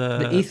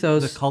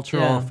ethos, the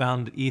cultural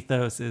found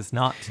ethos is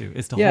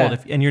to hold.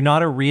 And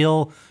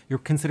you're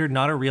considered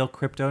not a real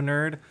crypto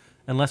nerd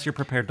unless you're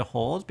prepared to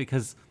hold,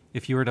 because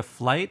if you were to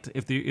flight,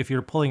 if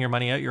you're pulling your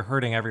money out, you're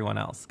hurting everyone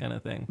else, kind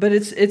of thing. But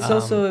it's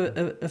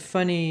also a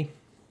funny.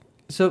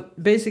 So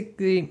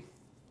basically,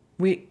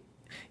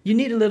 you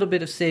need a little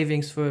bit of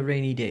savings for a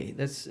rainy day.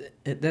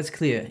 That's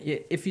clear.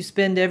 If you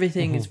spend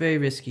everything, it's very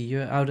risky.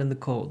 You're out in the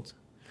cold.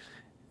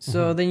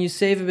 So then you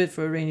save a bit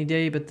for a rainy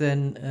day, but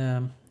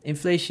then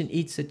inflation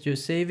eats at your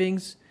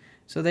savings.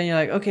 So then you're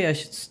like, okay, I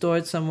should store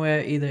it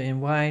somewhere, either in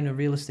wine or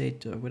real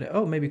estate or whatever.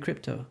 Oh, maybe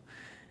crypto.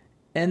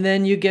 And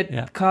then you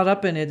get caught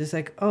up in it. It's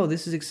like, oh,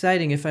 this is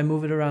exciting. If I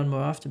move it around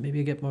more often, maybe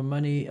I get more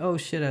money. Oh,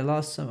 shit, I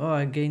lost some. Oh,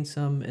 I gained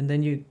some. And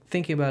then you're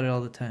thinking about it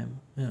all the time.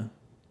 Yeah.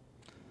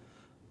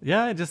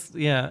 Yeah,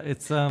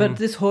 it's... But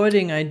this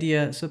hoarding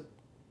idea, so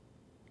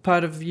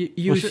part of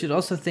you should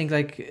also think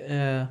like...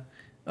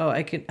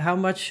 how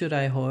much should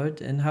I hoard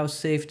and how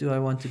safe do I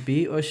want to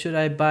be? Or should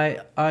I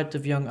buy art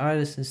of young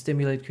artists and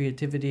stimulate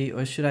creativity?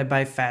 Or should I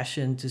buy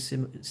fashion to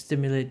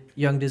stimulate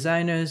young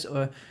designers?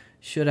 Or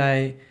should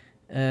I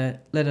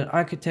let an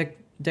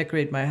architect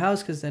decorate my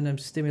house because then I'm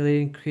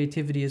stimulating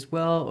creativity as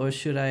well? Or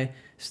should I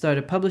start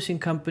a publishing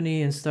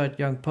company and start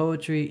young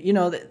poetry? You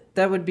know,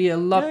 that would be a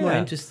lot more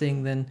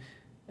interesting than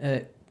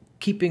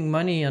keeping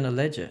money on a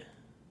ledger.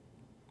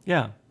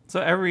 Yeah.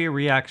 So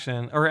every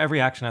action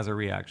has a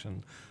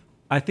reaction.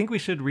 I think we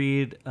should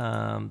read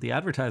the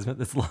advertisement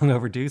that's long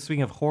overdue.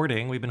 Speaking of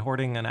hoarding, we've been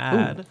hoarding an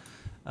ad,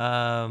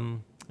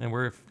 and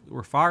we're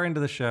far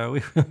into the show.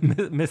 We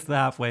missed the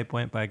halfway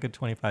point by a good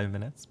 25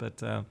 minutes,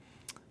 but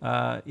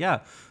yeah.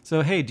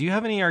 So hey, do you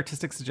have any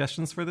artistic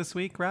suggestions for this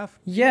week, Raf?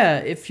 Yeah,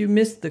 if you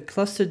missed the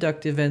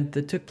Clusterduct event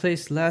that took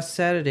place last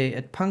Saturday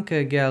at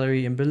Panke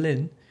Gallery in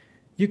Berlin,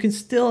 you can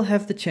still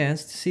have the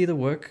chance to see the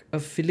work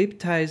of Philippe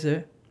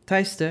Teister,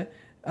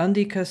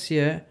 Andy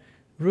Cassier,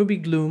 Ruby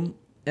Gloom,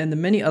 and the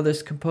many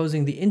others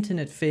composing the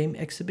Internet Fame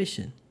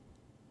exhibition.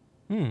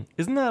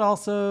 Isn't that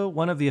also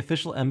one of the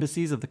official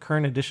embassies of the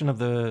current edition of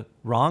the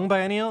Wrong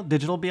Biennial? The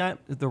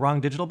Wrong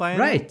Digital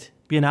Biennial? Right.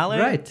 Biennale?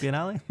 Right.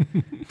 Biennale?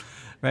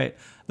 Right.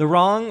 The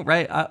Wrong,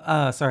 right.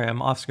 Sorry,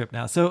 I'm off script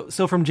now. So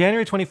from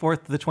January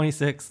 24th to the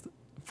 26th,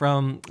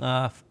 from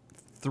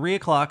 3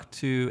 o'clock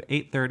to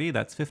 8:30,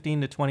 that's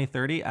 15 to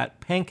 20:30 at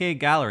Panke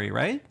Gallery,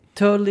 right?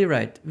 Totally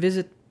right.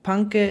 Visit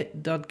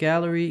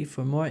panke.gallery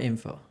for more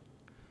info.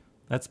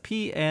 That's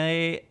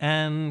PANKE.GALLERY.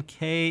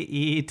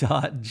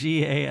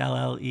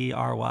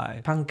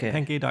 Panke.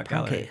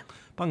 Panke.gallery.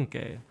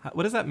 Panke.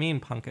 What does that mean,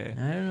 Panke?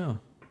 I don't know.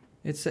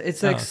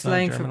 It's like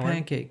slang for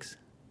pancakes.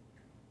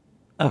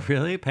 Oh,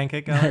 really?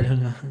 Pancake Gallery? I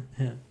don't know.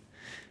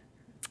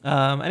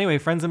 Yeah. Anyway,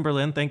 friends in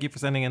Berlin, thank you for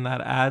sending in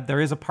that ad. There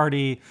is a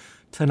party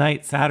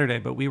tonight, Saturday,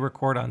 but we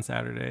record on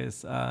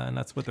Saturdays, and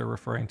that's what they're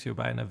referring to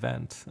by an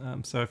event.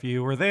 So if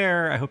you were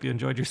there, I hope you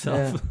enjoyed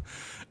yourself.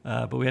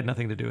 Yeah. But we had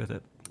nothing to do with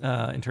it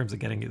in terms of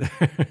getting you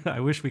there. I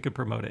wish we could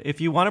promote it.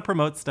 If you want to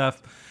promote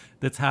stuff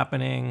that's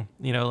happening,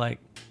 you know, like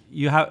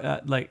you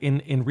have like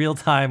in real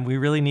time, we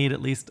really need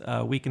at least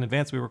a week in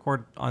advance. We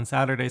record on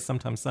Saturdays,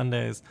 sometimes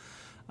Sundays.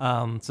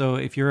 So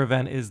if your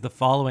event is the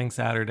following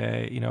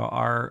Saturday, you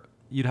know,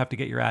 you'd have to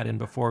get your ad in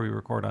before we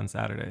record on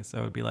Saturday. So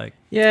it'd be like,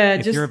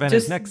 if your event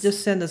is next,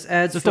 just send us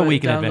ads just for a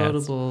week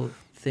downloadable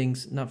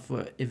things, not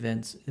for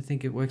events. I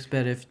think it works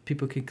better if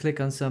people can click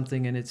on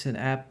something and it's an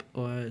app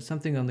or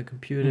something on the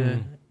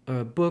computer or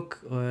a book,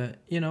 or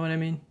you know what I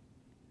mean?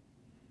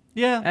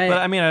 Yeah, but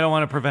I mean, I don't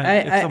want to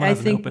prevent if someone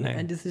has an opening.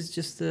 And this is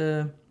just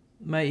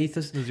my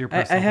ethos. This is your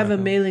I have a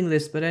mailing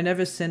list, but I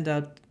never send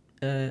out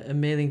a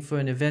mailing for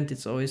an event.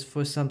 It's always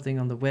for something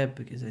on the web,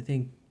 because I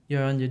think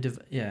you're on your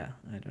I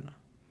don't know.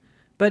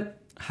 But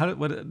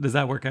what does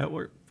that work out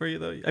for you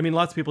though? I mean,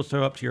 lots of people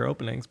show up to your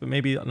openings, but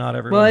maybe not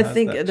everyone. Well, I has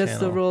think that that's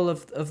channel. the role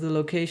of the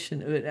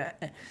location.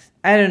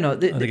 I don't know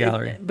the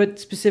gallery, but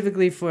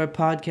specifically for a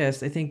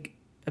podcast, I think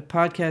a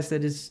podcast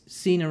that is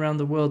seen around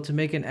the world, to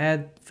make an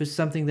ad for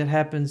something that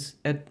happens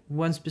at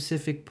one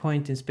specific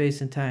point in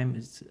space and time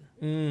is.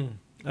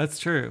 That's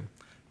true.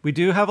 We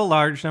do have a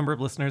large number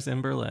of listeners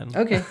in Berlin.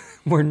 Okay.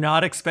 We're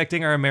not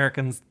expecting our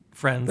American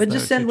friends. But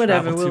just send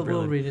whatever.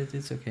 We'll read it.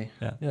 It's okay.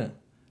 Yeah.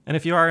 And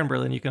if you are in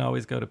Berlin, you can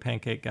always go to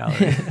Pancake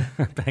Gallery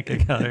or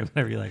Pancake Gallery,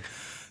 whatever you like.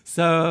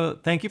 So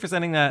thank you for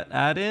sending that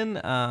ad in.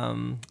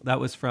 That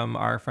was from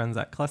our friends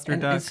at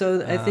Clusterduct. And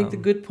so I think the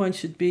good point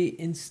should be,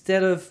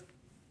 instead of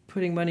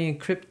putting money in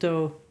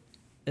crypto,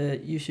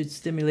 you should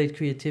stimulate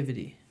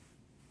creativity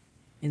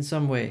in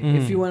some way.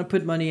 If you want to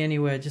put money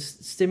anywhere,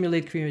 just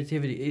stimulate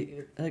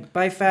creativity. Like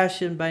buy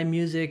fashion, buy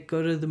music,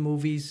 go to the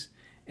movies,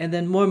 and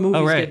then more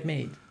movies get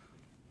made.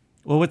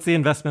 Well, what's the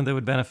investment that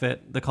would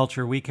benefit the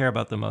culture we care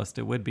about the most?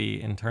 It would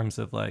be in terms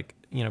of, like,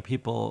 you know,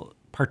 people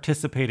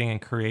participating in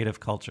creative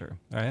culture,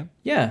 right?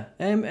 Yeah,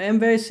 I'm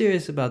very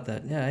serious about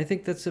that. Yeah, I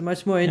think that's a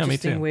much more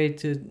interesting way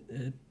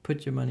to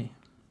put your money.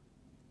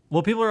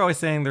 Well, people are always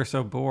saying they're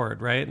so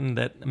bored, right? And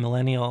that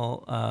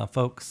millennial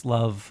folks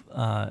love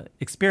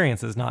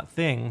experiences, not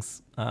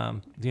things.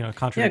 You know,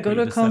 contrary to what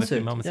you just said a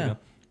few moments ago.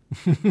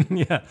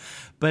 Yeah,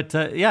 but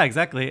yeah,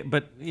 exactly.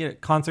 But you know,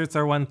 concerts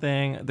are one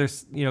thing.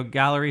 There's, you know,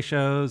 gallery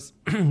shows,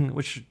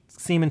 which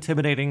seem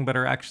intimidating, but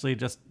are actually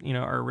just, you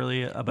know, are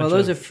really a bunch. Well,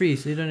 those are free,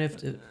 so you don't have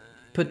to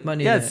put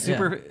money. Yeah, there. It's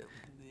super. Yeah.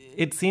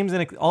 It seems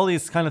all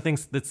these kind of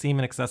things that seem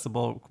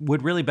inaccessible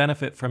would really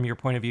benefit from your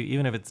point of view,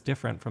 even if it's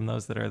different from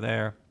those that are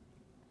there.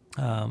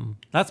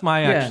 That's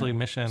my actually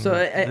mission. So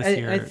this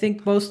year. I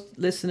think most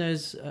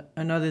listeners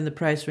are not in the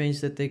price range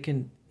that they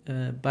can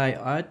buy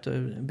art or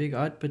big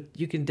art, but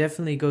you can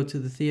definitely go to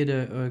the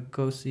theater or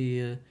go see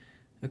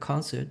a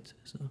concert.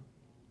 So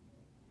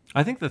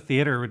I think the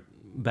theater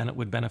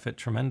would benefit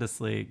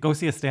tremendously. Go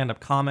see a stand-up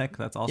comic.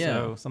 That's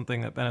also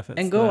something that benefits.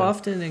 And go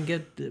often and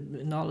get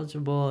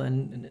knowledgeable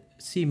and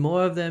see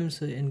more of them,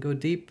 and go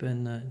deep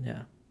and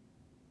yeah.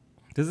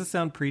 Does this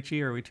sound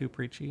preachy? Are we too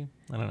preachy?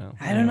 I don't know.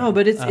 I don't know,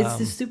 but it's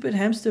this stupid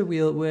hamster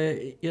wheel where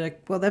you're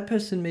like, well, that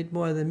person made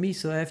more than me,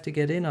 so I have to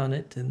get in on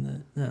it,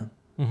 and no.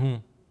 Mm-hmm.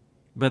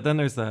 But then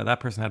there's that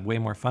person had way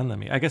more fun than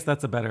me. I guess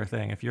that's a better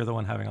thing if you're the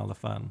one having all the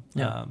fun.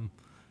 Yeah.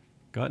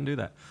 Go out and do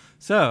that.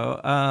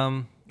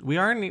 So we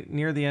are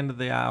near the end of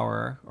the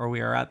hour, or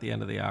we are at the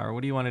end of the hour. What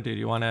do you want to do? Do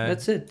you want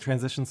to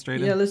transition straight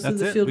in? Yeah, let's do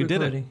the field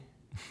recording.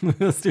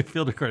 Let's do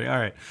field recording. All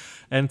right.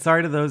 And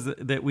sorry to those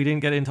that we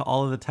didn't get into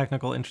all of the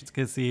technical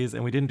intricacies,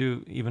 and we didn't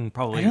do even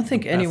probably. I don't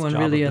think anyone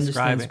really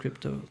understands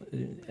crypto.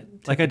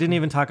 Like I didn't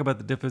even talk about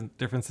the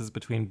differences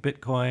between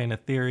Bitcoin,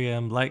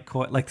 Ethereum,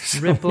 Litecoin, like there's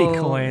so Ripple many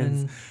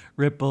coins,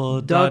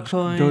 Ripple,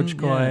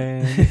 Dogecoin.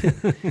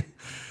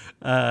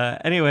 Yeah.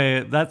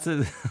 Anyway, that's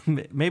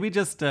maybe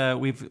just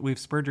we've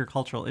spurred your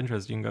cultural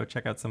interest. You can go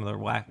check out some of the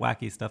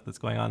wacky stuff that's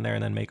going on there,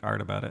 and then make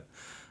art about it.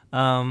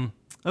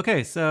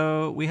 Okay,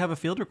 so we have a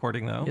field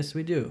recording though. Yes,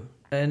 we do.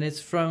 And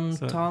it's from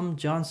Tom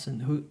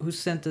Johnson, who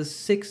sent us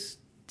 6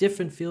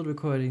 different field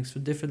recordings for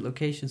different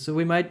locations. So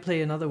we might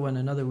play another one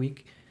another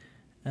week.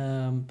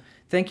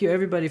 Thank you,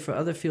 everybody, for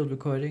other field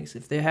recordings.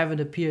 If they haven't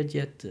appeared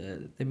yet,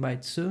 they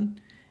might soon.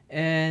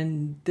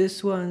 And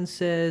this one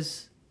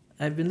says,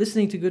 I've been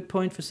listening to Good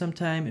Point for some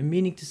time and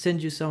meaning to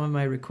send you some of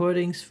my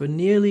recordings for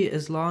nearly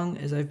as long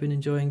as I've been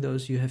enjoying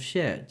those you have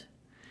shared.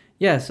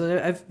 Yeah,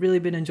 so I've really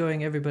been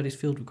enjoying everybody's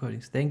field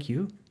recordings. Thank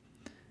you.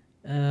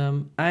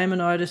 I am an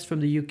artist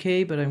from the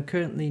UK, but I'm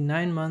currently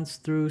 9 months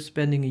through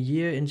spending a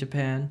year in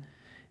Japan,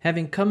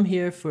 having come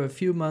here for a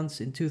few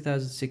months in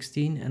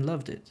 2016 and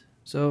loved it.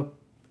 So,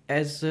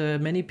 as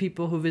many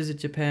people who visit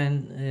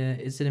Japan,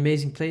 it's an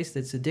amazing place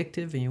that's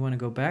addictive and you want to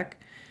go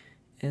back.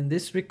 And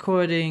this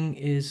recording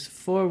is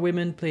 4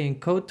 women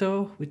playing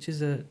koto, which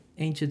is an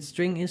ancient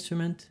string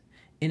instrument,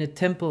 in a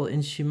temple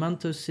in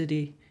Shimanto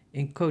City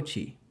in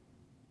Kochi.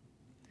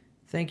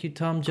 Thank you,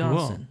 Tom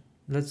Johnson. Cool.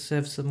 Let's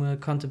have some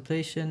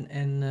contemplation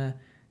and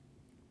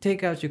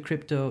take out your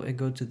crypto and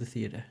go to the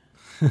theater.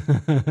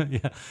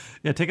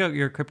 Yeah. Take out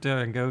your crypto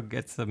and go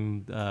get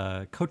some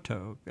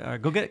koto.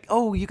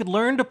 You could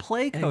learn to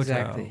play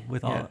koto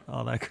with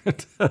all that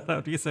crypto. That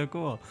would be so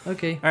cool.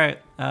 Okay. All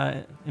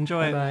right.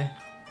 Enjoy. Bye.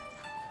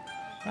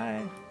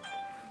 Bye.